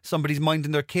factory. Somebody's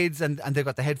minding their kids and they've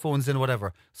got the headphones in, whatever.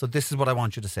 So this is what I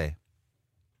want you to say.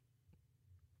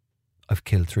 I've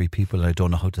killed 3 people and I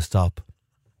don't know how to stop.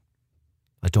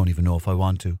 I don't even know if I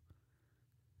want to.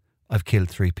 I've killed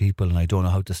 3 people and I don't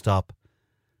know how to stop.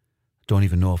 Don't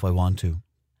even know if I want to.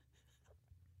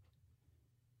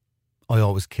 I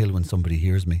always kill when somebody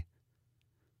hears me.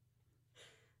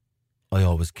 I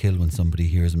always kill when somebody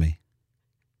hears me.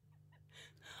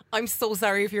 I'm so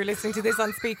sorry if you're listening to this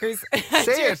on speakers.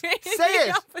 Say it. Say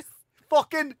it.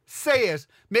 Fucking say it.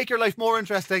 Make your life more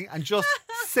interesting and just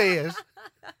say it.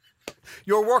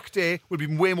 Your work day will be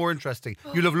way more interesting.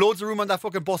 You'll have loads of room on that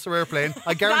fucking bus or airplane.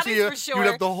 I guarantee you, you'll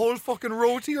have the whole fucking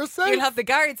row to yourself. You'll have the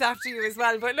guards after you as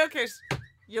well. But look,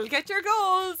 you'll get your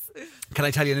goals. Can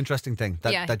I tell you an interesting thing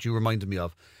that you reminded me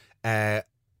of? I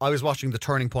was watching the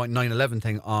Turning Point 9/11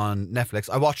 thing on Netflix.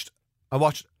 I watched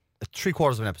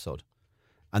 3/4 of an episode,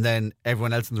 and then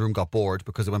everyone else in the room got bored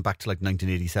because it went back to like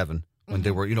 1987 when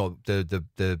they were, the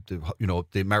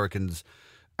Americans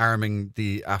arming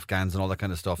the Afghans and all that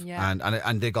kind of stuff,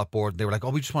 and they got bored. They were like, "Oh,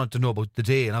 we just wanted to know about the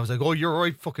day," and I was like, "Oh, you're a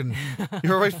right fucking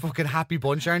happy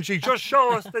bunch, aren't you? Just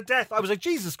show us the death." I was like,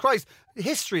 "Jesus Christ,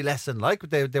 history lesson!" Like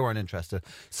they weren't interested,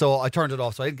 so I turned it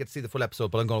off. So I didn't get to see the full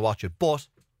episode, but I'm going to watch it. But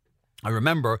I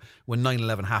remember when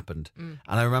 9/11 happened, and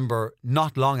I remember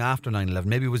not long after 9/11,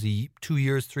 maybe it was 2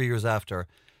 years, 3 years after,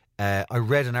 I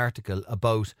read an article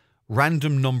about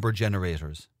random number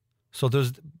generators. So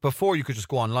before you could just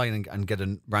go online and get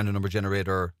a random number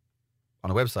generator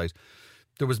on a website,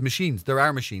 there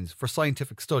are machines for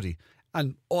scientific study.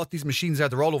 And what these machines are,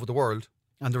 they're all over the world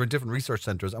and they're in different research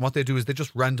centres. And what they do is they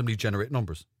just randomly generate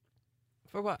numbers.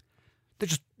 For what? They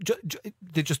just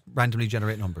randomly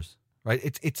generate numbers, right?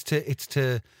 It's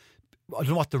to I don't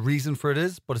know what the reason for it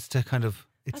is, but it's to kind of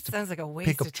sounds like a waste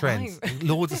pick up of trends. time.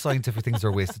 Loads of scientific things are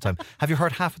a waste of time. Have you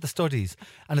heard half of the studies?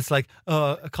 And it's like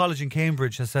a college in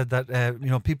Cambridge has said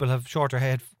that people have shorter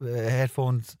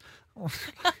headphones.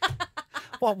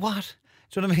 What?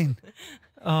 Do you know what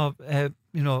I mean?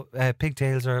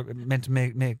 Pigtails are meant to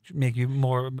make you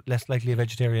less likely a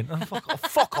vegetarian. Oh,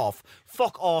 fuck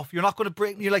off. You're not going to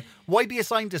break. You're like, why be a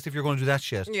scientist if you're going to do that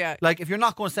shit? Yeah. Like, if you're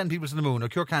not going to send people to the moon or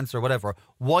cure cancer or whatever,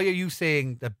 why are you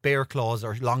saying that bear claws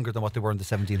are longer than what they were in the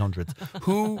 1700s?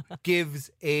 Who gives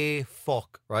a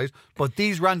fuck, right? But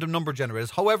these random number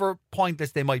generators, however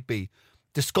pointless they might be,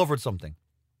 discovered something.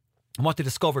 And what they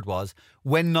discovered was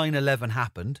when 9/11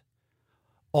 happened,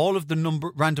 all of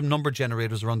the random number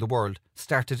generators around the world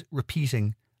started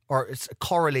repeating or it's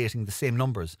correlating the same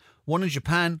numbers. One in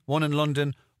Japan, one in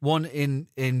London, one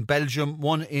in Belgium,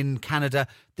 one in Canada.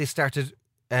 They started,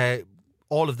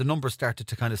 all of the numbers started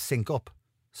to kind of sync up.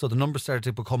 So the numbers started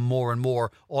to become more and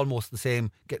more almost the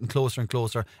same, getting closer and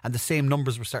closer, and the same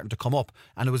numbers were starting to come up.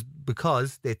 And it was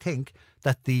because they think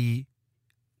that the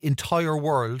entire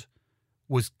world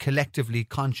was collectively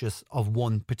conscious of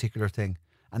one particular thing,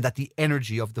 and that the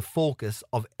energy of the focus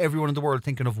of everyone in the world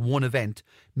thinking of one event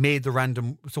made the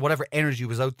random, so whatever energy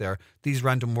was out there, these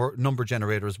random number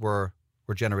generators were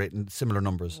generating similar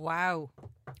numbers. Wow.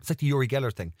 It's like the Uri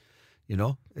Geller thing, you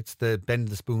know? It's the bend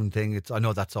the spoon thing. I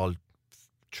know that's all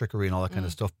trickery and all that kind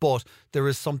of stuff, but there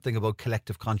is something about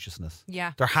collective consciousness.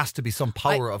 Yeah. There has to be some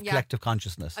power of collective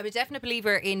consciousness. I'm a definite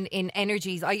believer in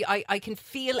energies. I can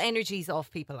feel energies off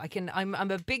people.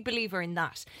 I'm a big believer in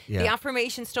that. Yeah. The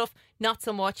affirmation stuff, not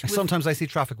so much. Sometimes I see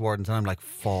traffic wardens and I'm like,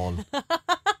 fall.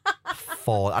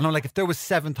 Fall. And I'm like, if there was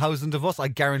 7,000 of us, I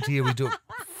guarantee you we'd do it.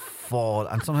 Fall.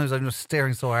 And sometimes I'm just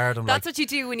staring so hard. That's what you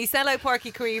do when you sell out Páirc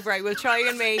Uí Chaoimh, right? We'll try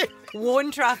and make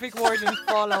one traffic warden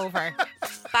fall over.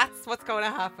 That's what's going to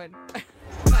happen.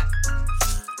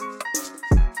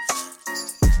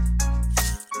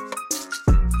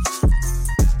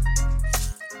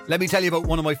 Let me tell you about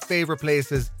one of my favourite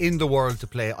places in the world to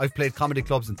play. I've played comedy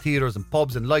clubs and theatres and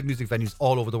pubs and live music venues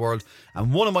all over the world.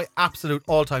 And one of my absolute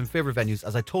all-time favourite venues,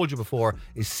 as I told you before,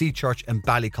 is Sea Church in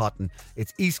Ballycotton.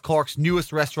 It's East Cork's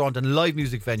newest restaurant and live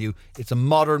music venue. It's a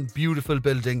modern, beautiful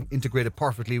building integrated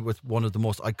perfectly with one of the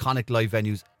most iconic live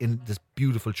venues in this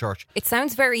beautiful church. It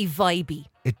sounds very vibey.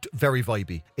 Very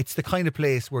vibey. It's the kind of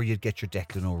place where you'd get your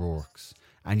Declan O'Rourke's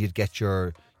and you'd get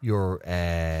your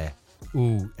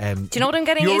do you know what I'm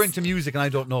getting? You're into music and I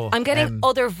don't know. I'm getting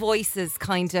other voices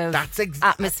kind of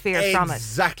atmosphere from it.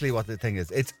 Exactly what the thing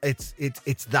is. It's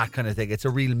that kind of thing. It's a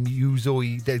real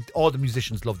muso-y. All the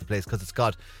musicians love the place because it's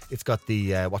got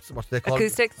the what they call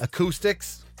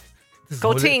acoustics.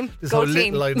 Go team. This is how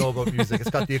little I know about music. It's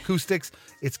got the acoustics.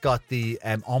 It's got the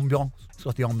ambience. It's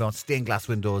got the ambience, stained glass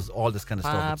windows, all this kind of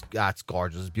stuff. It's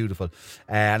gorgeous. It's beautiful.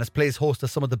 And it plays host to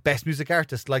some of the best music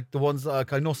artists, like the ones, I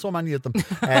know so many of them.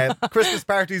 Christmas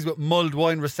parties with mulled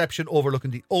wine, reception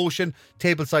overlooking the ocean,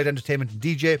 tableside entertainment and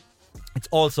DJ. It's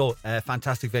also a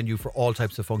fantastic venue for all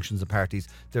types of functions and parties.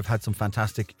 They've had some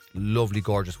fantastic, lovely,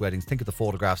 gorgeous weddings. Think of the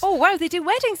photographs. Oh, wow, they do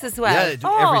weddings as well. Yeah, they do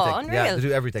everything. Unreal. Yeah, they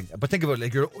do everything. But think about it,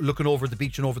 like you're looking over the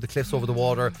beach and over the cliffs, over the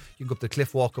water. You can go up the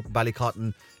cliff walk up in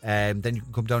Ballycotton, then you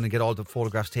can come down and get all the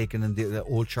photographs taken in the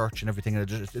old church and everything. And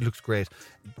it looks great.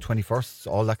 21st,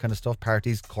 all that kind of stuff.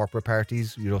 Parties, corporate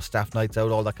parties, staff nights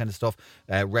out, all that kind of stuff.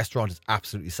 Restaurant is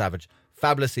absolutely savage.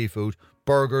 Fabulous seafood,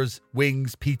 burgers,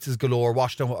 wings, pizzas galore,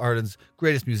 washed down with Ireland's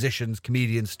greatest musicians,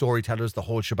 comedians, storytellers, the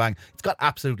whole shebang. It's got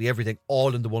absolutely everything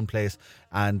all in the one place.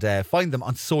 And find them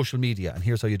on social media. And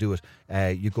here's how you do it.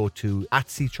 You go to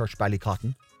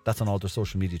 @SeaChurchBallycotton. That's on all their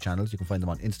social media channels. You can find them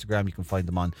on Instagram. You can find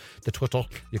them on the Twitter.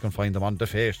 You can find them on the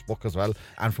Facebook as well.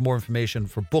 And for more information,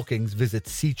 for bookings, visit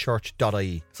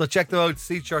seachurch.ie. So check them out,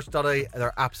 seachurch.ie.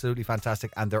 They're absolutely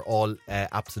fantastic. And they're all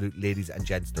absolute ladies and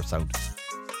gents. They're sound.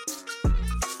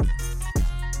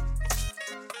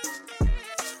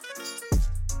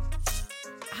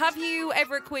 Have you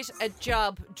ever quit a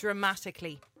job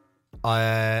dramatically?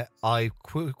 I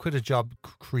quit a job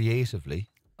creatively.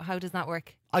 How does that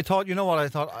work? I thought, you know what I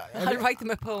thought? I'll write them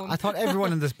a poem. I thought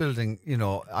everyone in this building,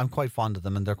 I'm quite fond of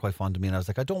them and they're quite fond of me. And I was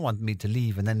like, I don't want me to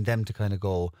leave and then them to kind of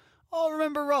go, oh,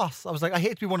 remember Ross? I was like, I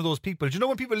hate to be one of those people. Do you know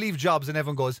when people leave jobs and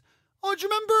everyone goes, oh, do you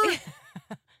remember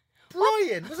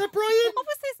Brian? Was it Brian? What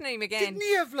was his name again? Didn't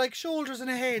he have like shoulders and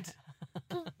a head?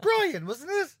 Brian, wasn't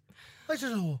it? I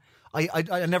don't know.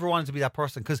 I never wanted to be that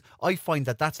person because I find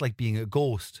that that's like being a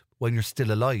ghost when you're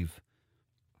still alive.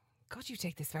 God, you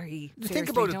take this very seriously. Think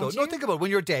about it though. No, think about it.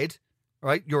 When you're dead,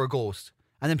 right, you're a ghost.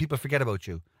 And then people forget about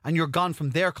you. And you're gone from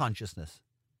their consciousness.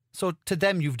 So to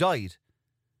them, you've died.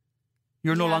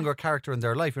 You're no longer a character in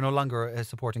their life. You're no longer a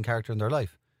supporting character in their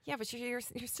life. Yeah, but you're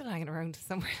still hanging around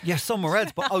somewhere. Yeah, somewhere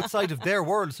else, but outside of their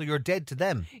world, so you're dead to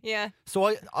them. Yeah.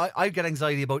 So I get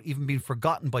anxiety about even being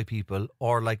forgotten by people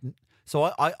or like...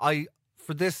 So I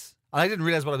for this, I didn't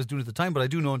realise what I was doing at the time, but I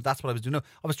do know that's what I was doing now.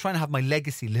 I was trying to have my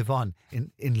legacy live on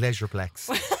in Leisureplex.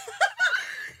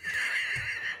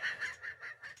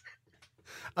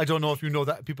 I don't know if you know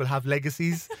that people have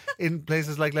legacies in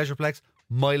places like Leisureplex.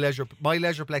 My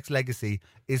Leisureplex legacy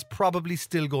is probably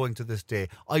still going to this day.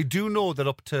 I do know that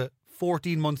up to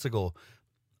 14 months ago,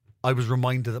 I was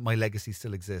reminded that my legacy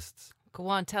still exists. Go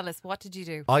on, tell us. What did you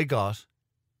do? I got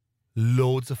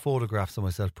loads of photographs of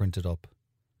myself printed up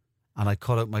and I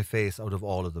cut out my face out of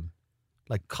all of them,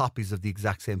 like copies of the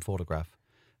exact same photograph.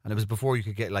 And it was before you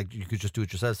could get you could just do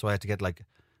it yourself. So I had to get like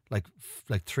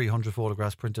 300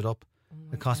 photographs printed up.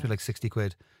 It cost me like 60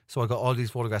 quid. So I got all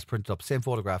these photographs printed up, same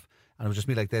photograph, and it was just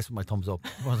me like this with my thumbs up,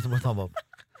 my thumb up,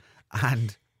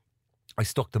 and I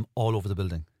stuck them all over the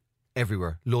building,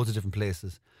 everywhere, loads of different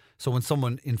places. So when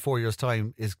someone in 4 years'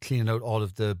 time is cleaning out all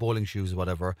of the bowling shoes or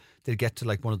whatever, they get to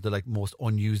like one of the like most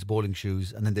unused bowling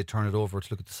shoes, and then they turn it over to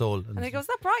look at the sole. And they go, "Is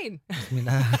that Brian?"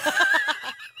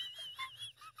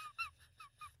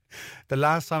 The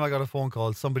last time I got a phone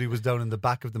call, somebody was down in the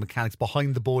back of the mechanics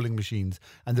behind the bowling machines,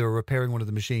 and they were repairing one of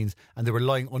the machines, and they were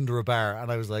lying under a bar,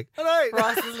 and I was like, "Hello."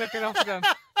 Ross is looking up at them.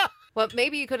 Well,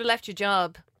 maybe you could have left your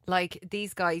job like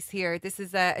these guys here. This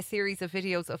is a series of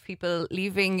videos of people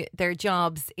leaving their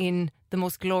jobs in the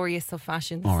most glorious of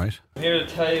fashions. All right. I'm here to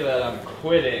tell you that I'm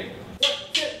quitting.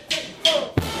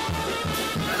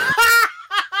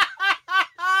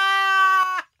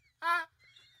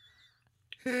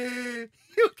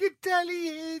 You can tell he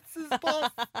hates his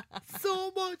boss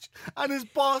so much, and his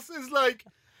boss is like,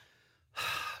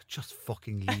 just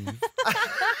fucking leave.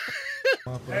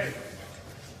 Hey,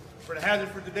 for the hazard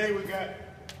for today, we got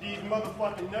these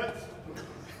motherfucking nuts.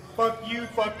 Fuck you,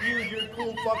 you're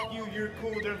cool, fuck you, you're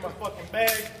cool. There's my fucking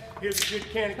bag. Here's a good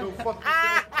candy, go fuck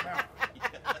yourself.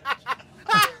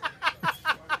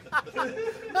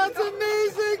 That's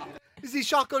amazing. Is he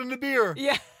shotgunning the beer?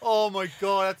 Yeah. Oh my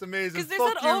God, that's amazing. Because there's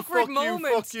fuck that you, awkward fuck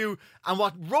moment. you, fuck you. And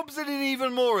what rubs it in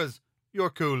even more is, you're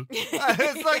cool.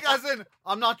 It's like, as in,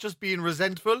 I'm not just being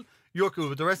resentful, you're cool,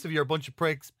 but the rest of you are a bunch of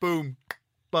pricks. Boom.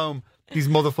 Boom. These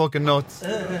motherfucking nuts.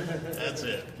 That's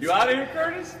it. You out of here,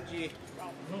 Curtis?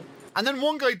 And then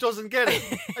one guy doesn't get it.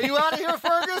 Are you out of here,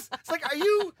 Fergus? It's like,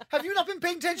 have you not been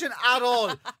paying attention at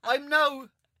all? I'm now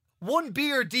one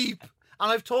beer deep,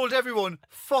 and I've told everyone,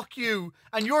 fuck you,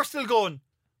 and you're still going,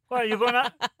 What, are you going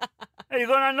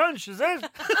on lunch, is it?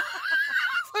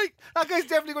 It's like, that guy's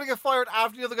definitely going to get fired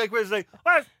after the other guy quits. It's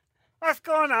like, What's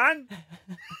going on?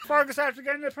 Fergus after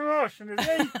getting the promotion, is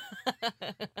he?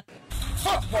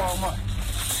 Fuck Walmart.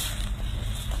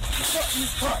 Fuck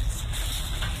these carts.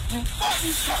 Fuck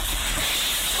these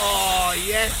carts. oh,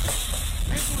 yes.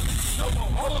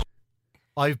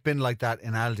 I've been like that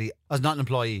in Aldi. I was not an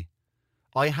employee.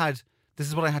 This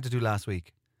is what I had to do last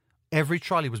week. Every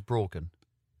trolley was broken.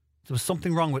 There was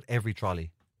something wrong with every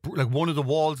trolley. Like one of the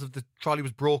walls of the trolley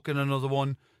was broken, another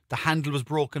one. The handle was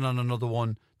broken on another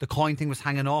one. The coin thing was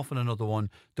hanging off on another one.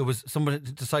 There was somebody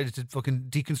decided to fucking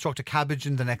deconstruct a cabbage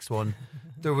in the next one.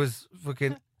 There was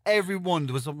fucking every one.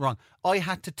 There was something wrong. I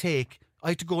had to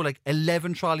go like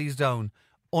 11 trolleys down,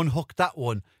 unhook that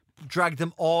one, drag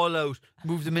them all out,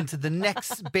 move them into the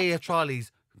next bay of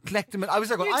trolleys, collect them. I was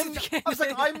like,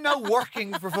 I'm now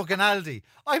working for fucking Aldi.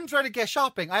 I'm trying to get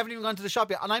shopping. I haven't even gone to the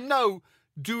shop yet, and I'm now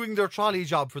doing their trolley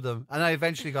job for them. And I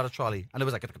eventually got a trolley, and it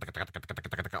was like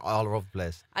all over the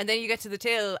place. And then you get to the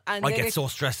till, and I get so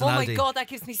stressed in Oh Aldi. my God, that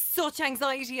gives me such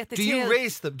anxiety at the till. Do you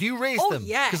race them? Oh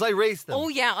yeah, because I race them. Oh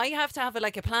yeah, I have to have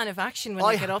a plan of action when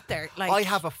I get up there. Like I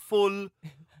have a full.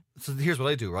 So here's what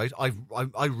I do, right?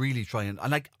 I really try and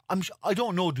like I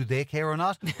don't know, do they care or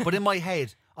not? But in my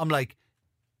head, I'm like,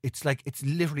 it's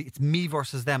me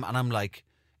versus them, and I'm like,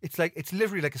 it's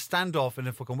literally like a standoff in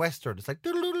a fucking western. It's like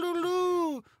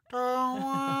doo-doo-doo-doo-doo, and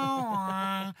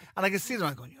I can see them.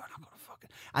 I'm going, you're not gonna fucking.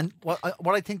 And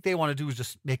what I think they want to do is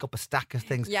just make up a stack of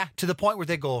things. Yeah. To the point where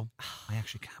they go, I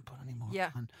actually can't put any more. Yeah.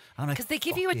 And I'm like, because they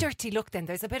give you a dirty look. Then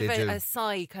there's a bit of a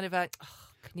sigh, kind of a.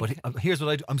 But here's what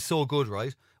I do. I'm so good,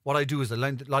 right? What I do is I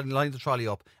line the trolley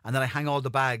up, and then I hang all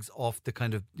the bags off the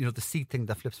kind of, the seat thing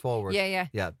that flips forward. Yeah.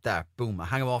 Yeah, there, boom. I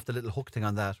hang them off the little hook thing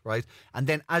on that, right? And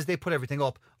then as they put everything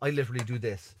up, I literally do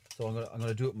this. So I'm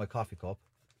gonna do it with my coffee cup.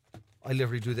 I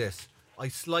literally do this. I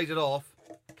slide it off,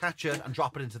 catch it, and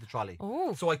drop it into the trolley.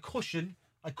 Oh. So I cushion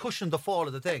the fall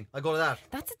of the thing. I go to that.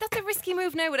 That's a risky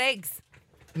move now with eggs.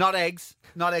 Not eggs,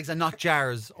 and not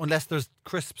jars, unless there's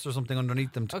crisps or something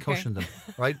underneath them to cushion them,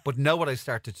 right? But now what I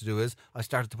started to do is I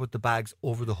started to put the bags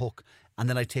over the hook, and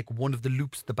then I take one of the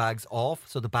loops of the bags off,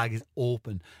 so the bag is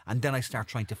open, and then I start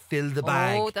trying to fill the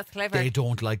bag. Oh, that's clever. They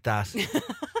don't like that.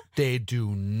 They do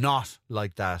not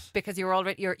like that. Because you're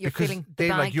already you're filling the they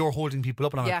bag. like you're holding people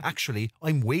up, and I'm Yeah. like, actually,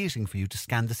 I'm waiting for you to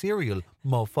scan the cereal,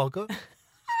 motherfucker.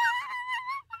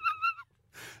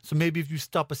 So maybe if you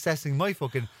stop assessing my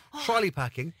fucking trolley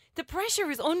packing. The pressure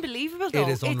is unbelievable, though. It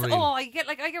is unreal. I get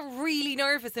really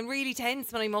nervous and really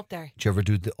tense when I'm up there. Do you ever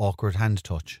do the awkward hand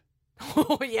touch?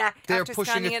 Oh yeah, They're after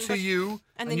pushing scanning it to you, and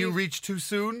and then you you- reach too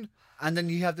soon, and then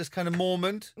you have this kind of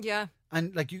moment. Yeah.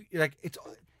 And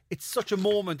it's such a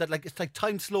moment that it's like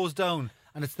time slows down,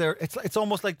 and it's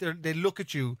almost like they look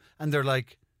at you and they're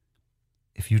like,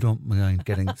 if you don't mind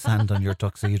getting sand on your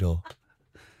tuxedo,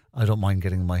 I don't mind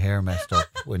getting my hair messed up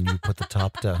when you put the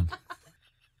top down.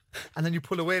 And then you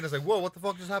pull away and it's like, whoa, what the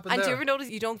fuck just happened And there? do you ever notice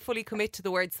you don't fully commit to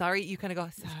the word sorry? You kind of go,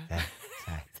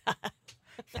 sorry.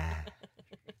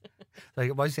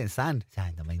 Like, why are you saying sand?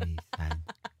 Sand on my knees, sand.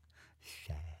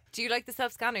 Do you like the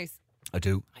self-scanners? I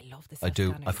do. I love the I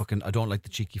do. self-scanners. I don't like the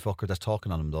cheeky fucker that's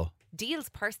talking on them though. Deals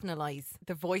personalise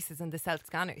their voices in the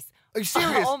self-scanners. Are you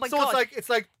serious? Oh my so God. it's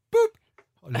like, boop.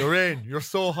 Oh, Lorraine, you're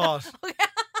so hot.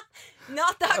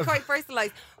 Not that quite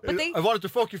personalised. But I wanted to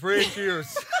fuck you for 8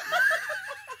 years.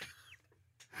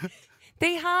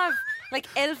 They have, like,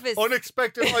 Elvis.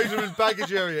 Unexpected item in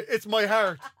baggage area. It's my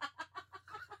heart.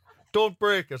 Don't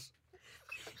break it.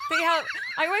 They have.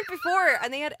 I went before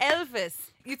and they had Elvis.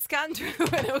 You'd scan through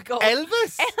and it would go.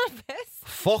 Elvis? Elvis.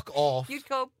 Fuck off. You'd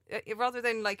go, rather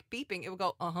than like beeping, it would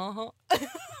go,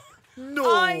 No.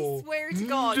 I swear to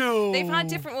God. No. They've had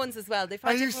different ones as well. They've had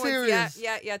Are you different serious?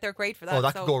 ones. Yeah, they're great for that. Oh,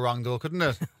 that could go wrong though, couldn't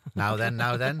it? Now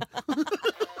then.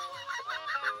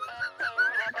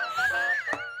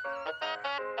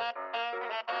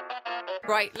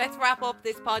 Right, let's wrap up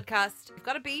this podcast. We've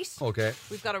got a beat. Okay.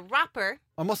 We've got a rapper.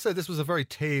 I must say this was a very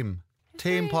tame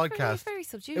podcast. Very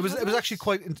subdued. It was actually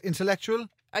quite intellectual.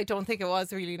 I don't think it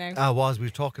was really now. Ah, it was. We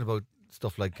were talking about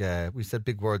stuff like we said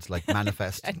big words like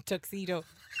manifest. And tuxedo.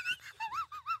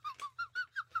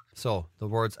 So the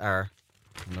words are,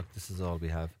 and look, this is all we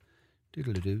have.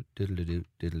 Diddle-a-doo, diddle-a-doo,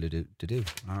 diddle-a-doo, diddle-a-doo.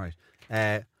 All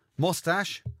right.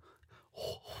 Mustache,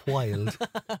 wild,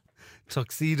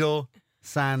 tuxedo,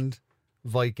 sand,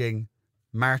 Viking,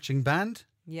 marching band.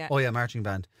 Yeah. Oh yeah, marching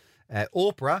band.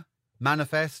 Oprah,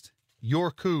 manifest, you're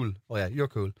cool. Oh yeah, you're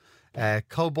cool.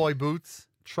 Cowboy boots,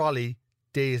 trolley,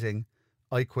 dating,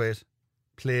 I quit,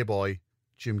 Playboy,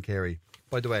 Jim Carrey.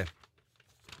 By the way,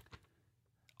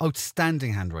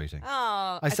 outstanding handwriting.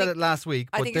 Oh, I said it last week,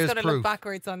 but I think there's it's going to proof. look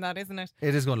backwards on that, isn't it?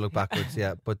 It is going to look backwards,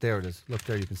 yeah. But there it is. Look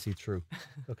there, you can see through.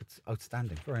 Look, it's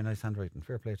outstanding. Very nice handwriting.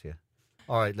 Fair play to you.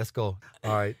 All right, let's go.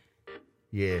 All right.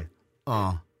 Yeah.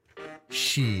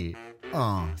 She.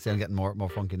 See, I'm getting more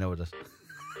funky now with it.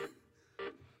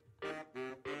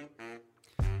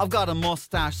 I've got a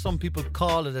mustache, some people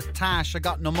call it a tash. I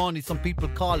got no money, some people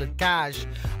call it cash.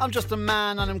 I'm just a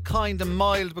man and I'm kind of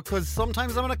mild, because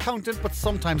sometimes I'm an accountant, but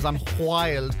sometimes I'm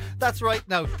wild. That's right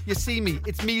now, you see me,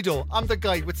 it's me though. I'm the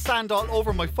guy with sand all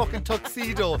over my fucking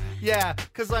tuxedo. Yeah,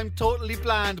 cause I'm totally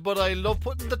bland, but I love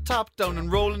putting the top down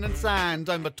and rolling in sand.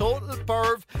 I'm a total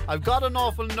perv, I've got an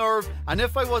awful nerve, and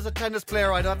if I was a tennis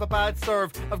player I'd have a bad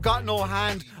serve. I've got no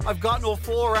hand, I've got no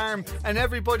forearm, and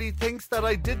everybody thinks that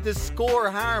I did this score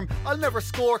harm. I'll never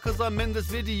score cause I'm in this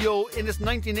video in this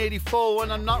 1984,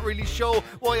 and I'm not really sure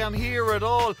why I'm here at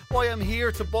all, why I'm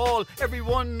here to ball.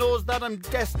 Everyone knows that I'm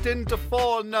destined to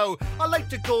fall now. I like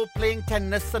to go playing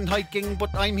tennis and hiking,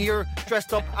 but I'm here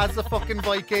dressed up as a fucking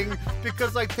Viking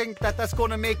because I think that that's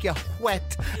gonna make you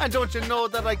wet. And don't you know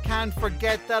that I can't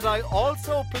forget that I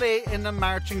also play in a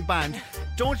marching band.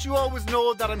 Don't you always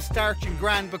know that I'm starching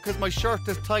grand because my shirt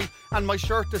is tight and my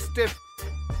shirt is stiff?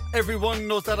 Everyone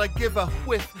knows that I give a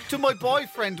whiff to my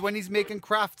boyfriend when he's making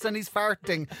crafts and he's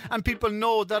farting. And people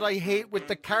know that I hate with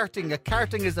the carting. A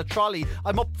carting is a trolley.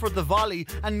 I'm up for the volley.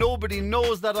 And nobody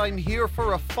knows that I'm here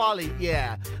for a folly.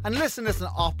 Yeah. And listen, it's an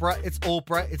opera. It's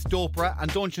Oprah. It's Dopra.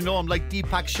 And don't you know I'm like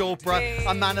Deepak Chopra.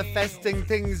 I'm manifesting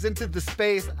things into the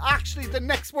space. Actually, the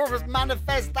next word was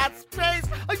manifest. That space.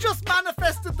 I just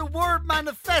manifested the word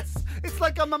manifest. It's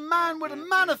like I'm a man with a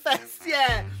manifest.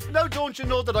 Yeah. Now don't you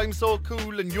know that I'm so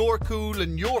cool and you're cool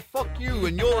and you're fuck you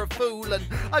and you're a fool, and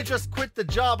I just quit the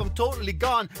job, I'm totally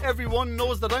gone. Everyone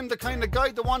knows that I'm the kind of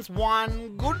guy that wants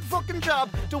one good fucking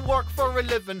job to work for a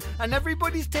living, and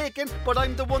everybody's taken but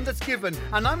I'm the one that's given,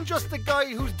 and I'm just the guy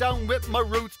who's down with my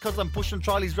roots cause I'm pushing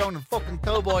trolleys round in fucking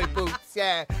cowboy boots.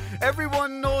 Yeah,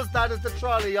 everyone knows that is the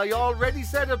trolley. I already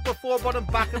said it before, but I'm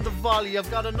back in the volley.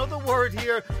 I've got another word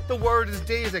here. The word is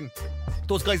dating.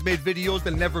 Those guys made videos,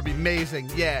 they'll never be amazing,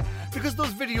 yeah. Because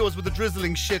those videos with the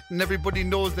drizzling shit, and everybody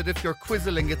knows that if you're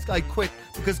quizzling, it's I quit.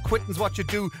 Because quitting's what you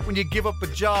do when you give up a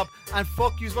job, and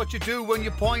fuck you's what you do when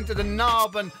you point at a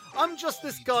knob. And I'm just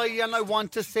this guy and I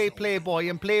want to say Playboy,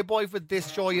 and Playboy for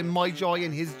this joy and my joy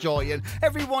and his joy. And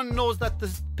everyone knows that the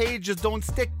pages don't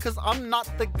stick because I'm not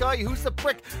the guy who's a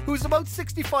prick who's about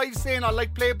 65 saying I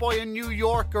like Playboy in New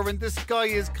Yorker, and this guy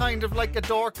is kind of like a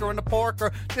dorker and a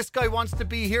porker. This guy wants to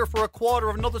be here for a quarter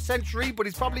of another century, but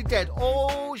he's probably dead.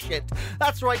 Oh shit.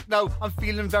 That's right now. I'm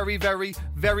feeling very, very,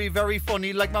 very, very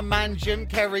funny, like my man Jim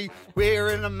Carrey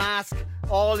wearing a mask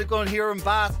all you're going to hear him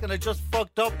bask, and I just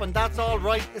fucked up, and that's all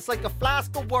right. It's like a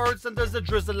flask of words and there's a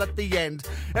drizzle at the end.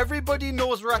 Everybody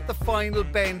knows we're at the final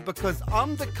bend because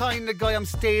I'm the kind of guy, I'm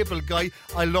stable guy.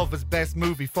 I love his best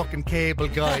movie, fucking Cable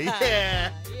Guy.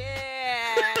 Yeah.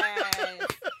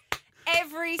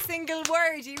 Every single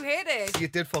word, you hit it. You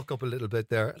did fuck up a little bit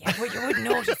there. Yeah, but you wouldn't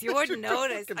notice. You wouldn't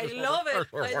notice. I love it.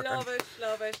 I love it.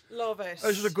 Love it. Love it.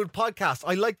 This was a good podcast.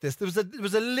 I liked this. There was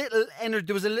a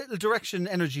little direction,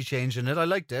 energy change in it. I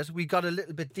liked it. We got a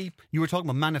little bit deep. You were talking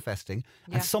about manifesting,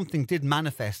 and something did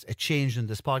manifest a change in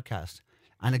this podcast.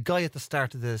 And a guy at the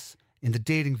start of this in the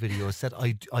dating video said,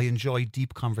 "I enjoy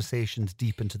deep conversations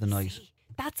deep into the night." See,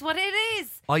 that's what it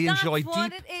is. I enjoy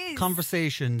deep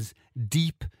conversations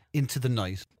deep into the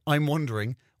night. I'm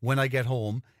wondering, when I get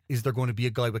home, is there going to be a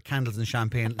guy with candles and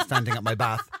champagne standing at my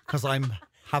bath? Because I'm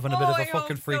having a bit of a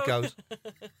fucking freak out.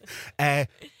 Do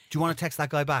you want to text that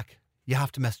guy back? You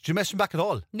have to message. Did you message him back at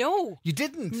all? No. You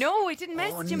didn't? No, I didn't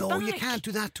message him back. No, you can't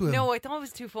do that to him. No, I thought it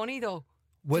was too funny though.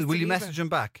 Well, will you message him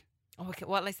back? Oh, okay,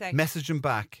 what'll I say? Message him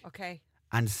back. Okay.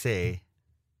 And say...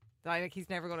 I think he's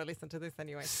never going to listen to this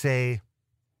anyway. Say...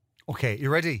 Okay, you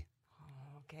ready?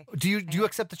 Okay. Do you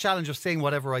accept the challenge of saying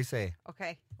whatever I say?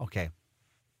 Okay. Okay.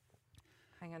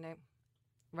 Hang on now.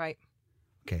 Right.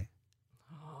 Okay.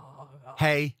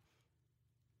 Hey.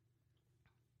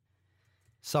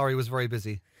 Sorry, was very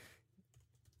busy.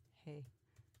 Hey.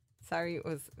 Sorry, it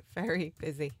was very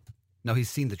busy. No, he's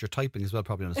seen that you're typing as well,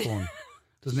 probably on his phone.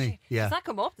 Doesn't he? Yeah. Does that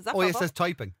come up? Oh, it says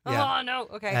typing. Yeah. Oh, no.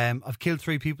 Okay. I've killed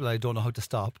 3 people. I don't know how to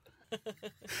stop.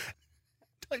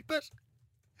 Type it.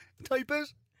 Type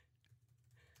it.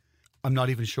 I'm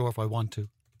not even sure if I want to.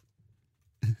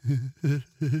 I'm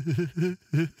not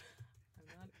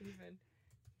even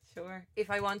sure if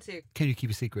I want to. Can you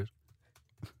keep a secret?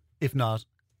 If not,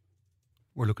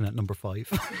 we're looking at number 5.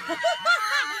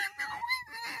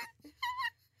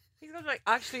 He's going to be like,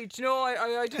 actually, do you know,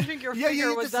 I didn't think your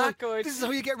figure was that good. This is how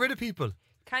you get rid of people.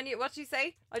 Can you, what did you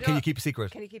say? Can you keep a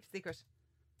secret? Can you keep a secret?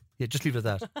 Yeah, just leave it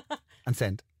at that. And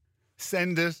send.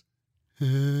 Send it.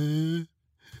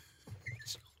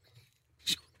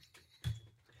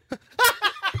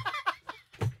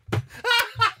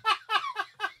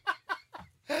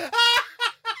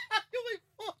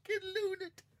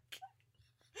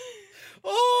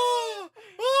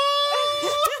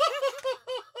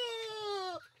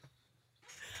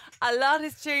 A lot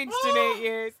has changed in 8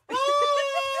 years.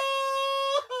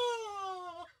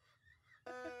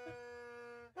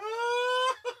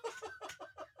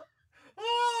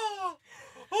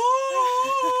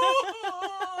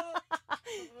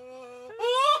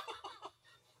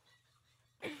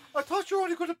 I thought you were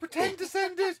only going to pretend to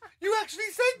send it. You actually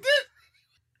sent it.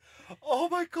 Oh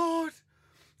my God.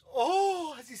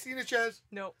 Oh, has he seen it yet?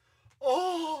 No.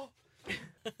 Oh.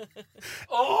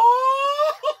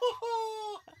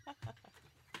 Oh.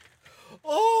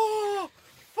 Oh.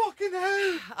 Fucking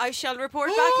hell. I shall report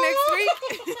back next week.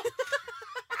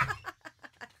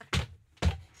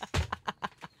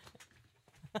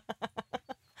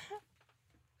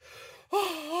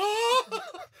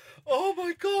 Oh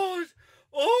my God.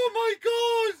 Oh my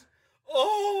God.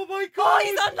 Oh my God. Oh,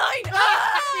 he's online.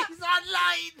 Ah! He's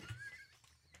online.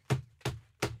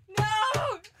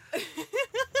 No.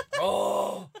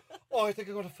 Oh, I think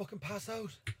I'm going to fucking pass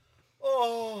out.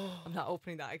 Oh. I'm not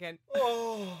opening that again.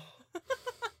 Oh.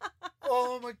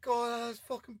 Oh my God, that's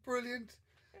fucking brilliant.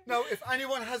 Now, if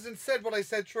anyone hasn't said what I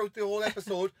said throughout the whole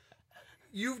episode,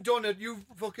 you've done it. You've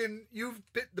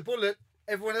bit the bullet.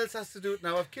 Everyone else has to do it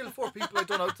now. I've killed 4 people. I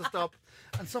don't know how to stop.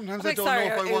 And sometimes I don't know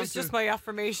if I want to. It was just my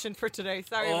affirmation for today.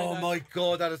 Sorry about that. Oh my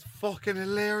God, that is fucking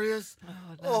hilarious.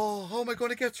 Oh, how am I going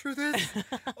to get through this?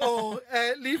 Oh,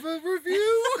 leave a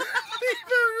review. Leave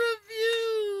a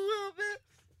review of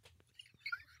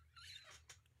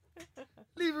it.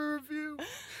 Leave a review.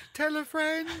 Tell a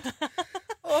friend.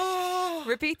 Oh.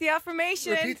 Repeat the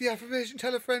affirmation. Repeat the affirmation.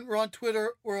 Tell a friend. We're on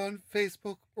Twitter. We're on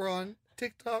Facebook. We're on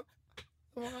TikTok.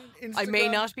 We're on Instagram. I may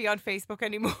not be on Facebook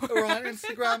anymore. We're on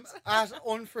Instagram at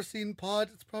Unforeseen Pod.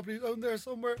 It's probably down there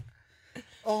somewhere.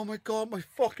 Oh my God, my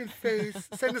fucking face.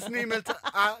 Send us an email to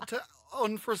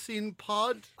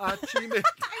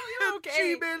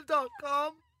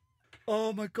unforeseenpod@gmail.com.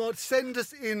 Oh my God, send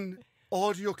us in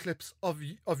audio clips of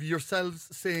yourselves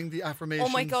saying the affirmations.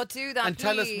 Oh my God, do that, and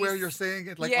tell us please. where you're saying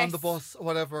it, like on the bus or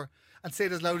whatever, and say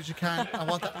it as loud as you can. I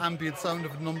want that ambient sound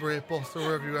of a number 8 bus or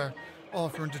wherever you are. Oh,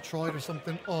 if you're in Detroit or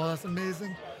something. Oh, that's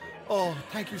amazing. Oh,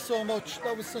 thank you so much.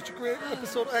 That was such a great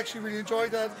episode. I actually really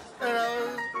enjoyed that.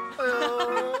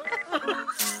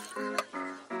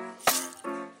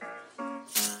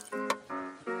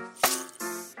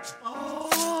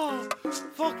 Oh,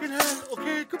 fucking hell.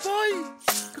 Okay, goodbye. Goodbye.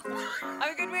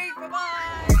 Have a good week.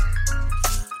 Bye-bye.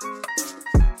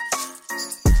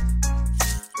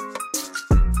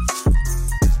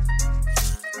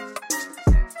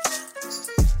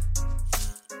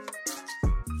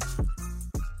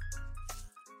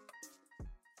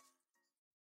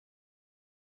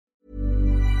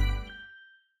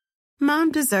 Mom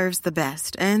deserves the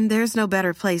best, and there's no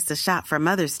better place to shop for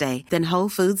Mother's Day than Whole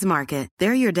Foods Market.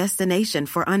 They're your destination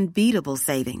for unbeatable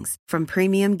savings, from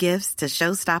premium gifts to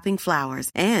show-stopping flowers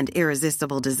and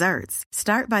irresistible desserts.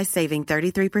 Start by saving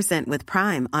 33% with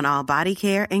Prime on all body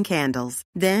care and candles.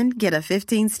 Then get a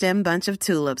 15-stem bunch of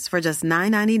tulips for just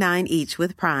 $9.99 each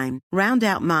with Prime. Round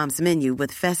out Mom's menu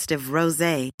with festive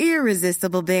rosé,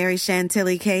 irresistible berry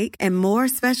chantilly cake, and more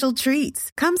special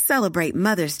treats. Come celebrate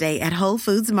Mother's Day at Whole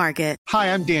Foods Market.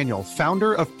 Hi, I'm Daniel,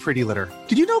 founder of Pretty Litter.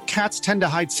 Did you know cats tend to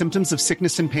hide symptoms of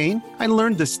sickness and pain? I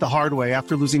learned this the hard way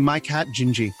after losing my cat,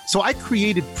 Gingy. So I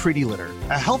created Pretty Litter,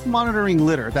 a health monitoring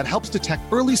litter that helps detect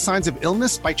early signs of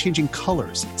illness by changing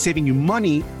colors, saving you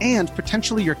money and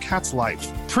potentially your cat's life.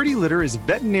 Pretty Litter is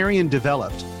veterinarian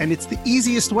developed, and it's the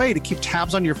easiest way to keep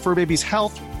tabs on your fur baby's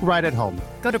health right at home.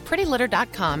 Go to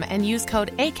prettylitter.com and use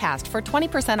code ACAST for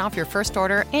 20% off your first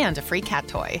order and a free cat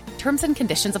toy. Terms and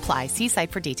conditions apply. See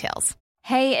site for details.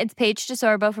 Hey, it's Paige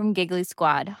DeSorbo from Giggly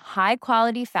Squad. High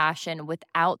quality fashion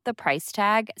without the price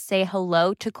tag. Say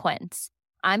hello to Quince.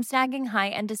 I'm snagging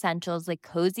high-end essentials like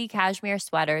cozy cashmere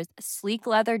sweaters, sleek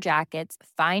leather jackets,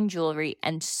 fine jewelry,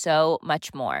 and so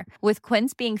much more. With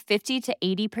Quince being 50 to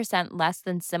 80% less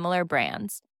than similar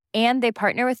brands. And they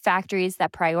partner with factories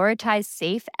that prioritize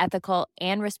safe, ethical,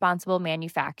 and responsible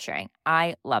manufacturing.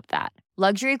 I love that.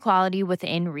 Luxury quality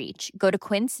within reach. Go to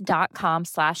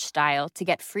quince.com/style to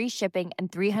get free shipping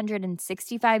and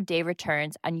 365-day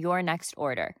returns on your next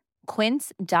order.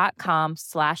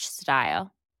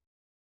 Quince.com/style.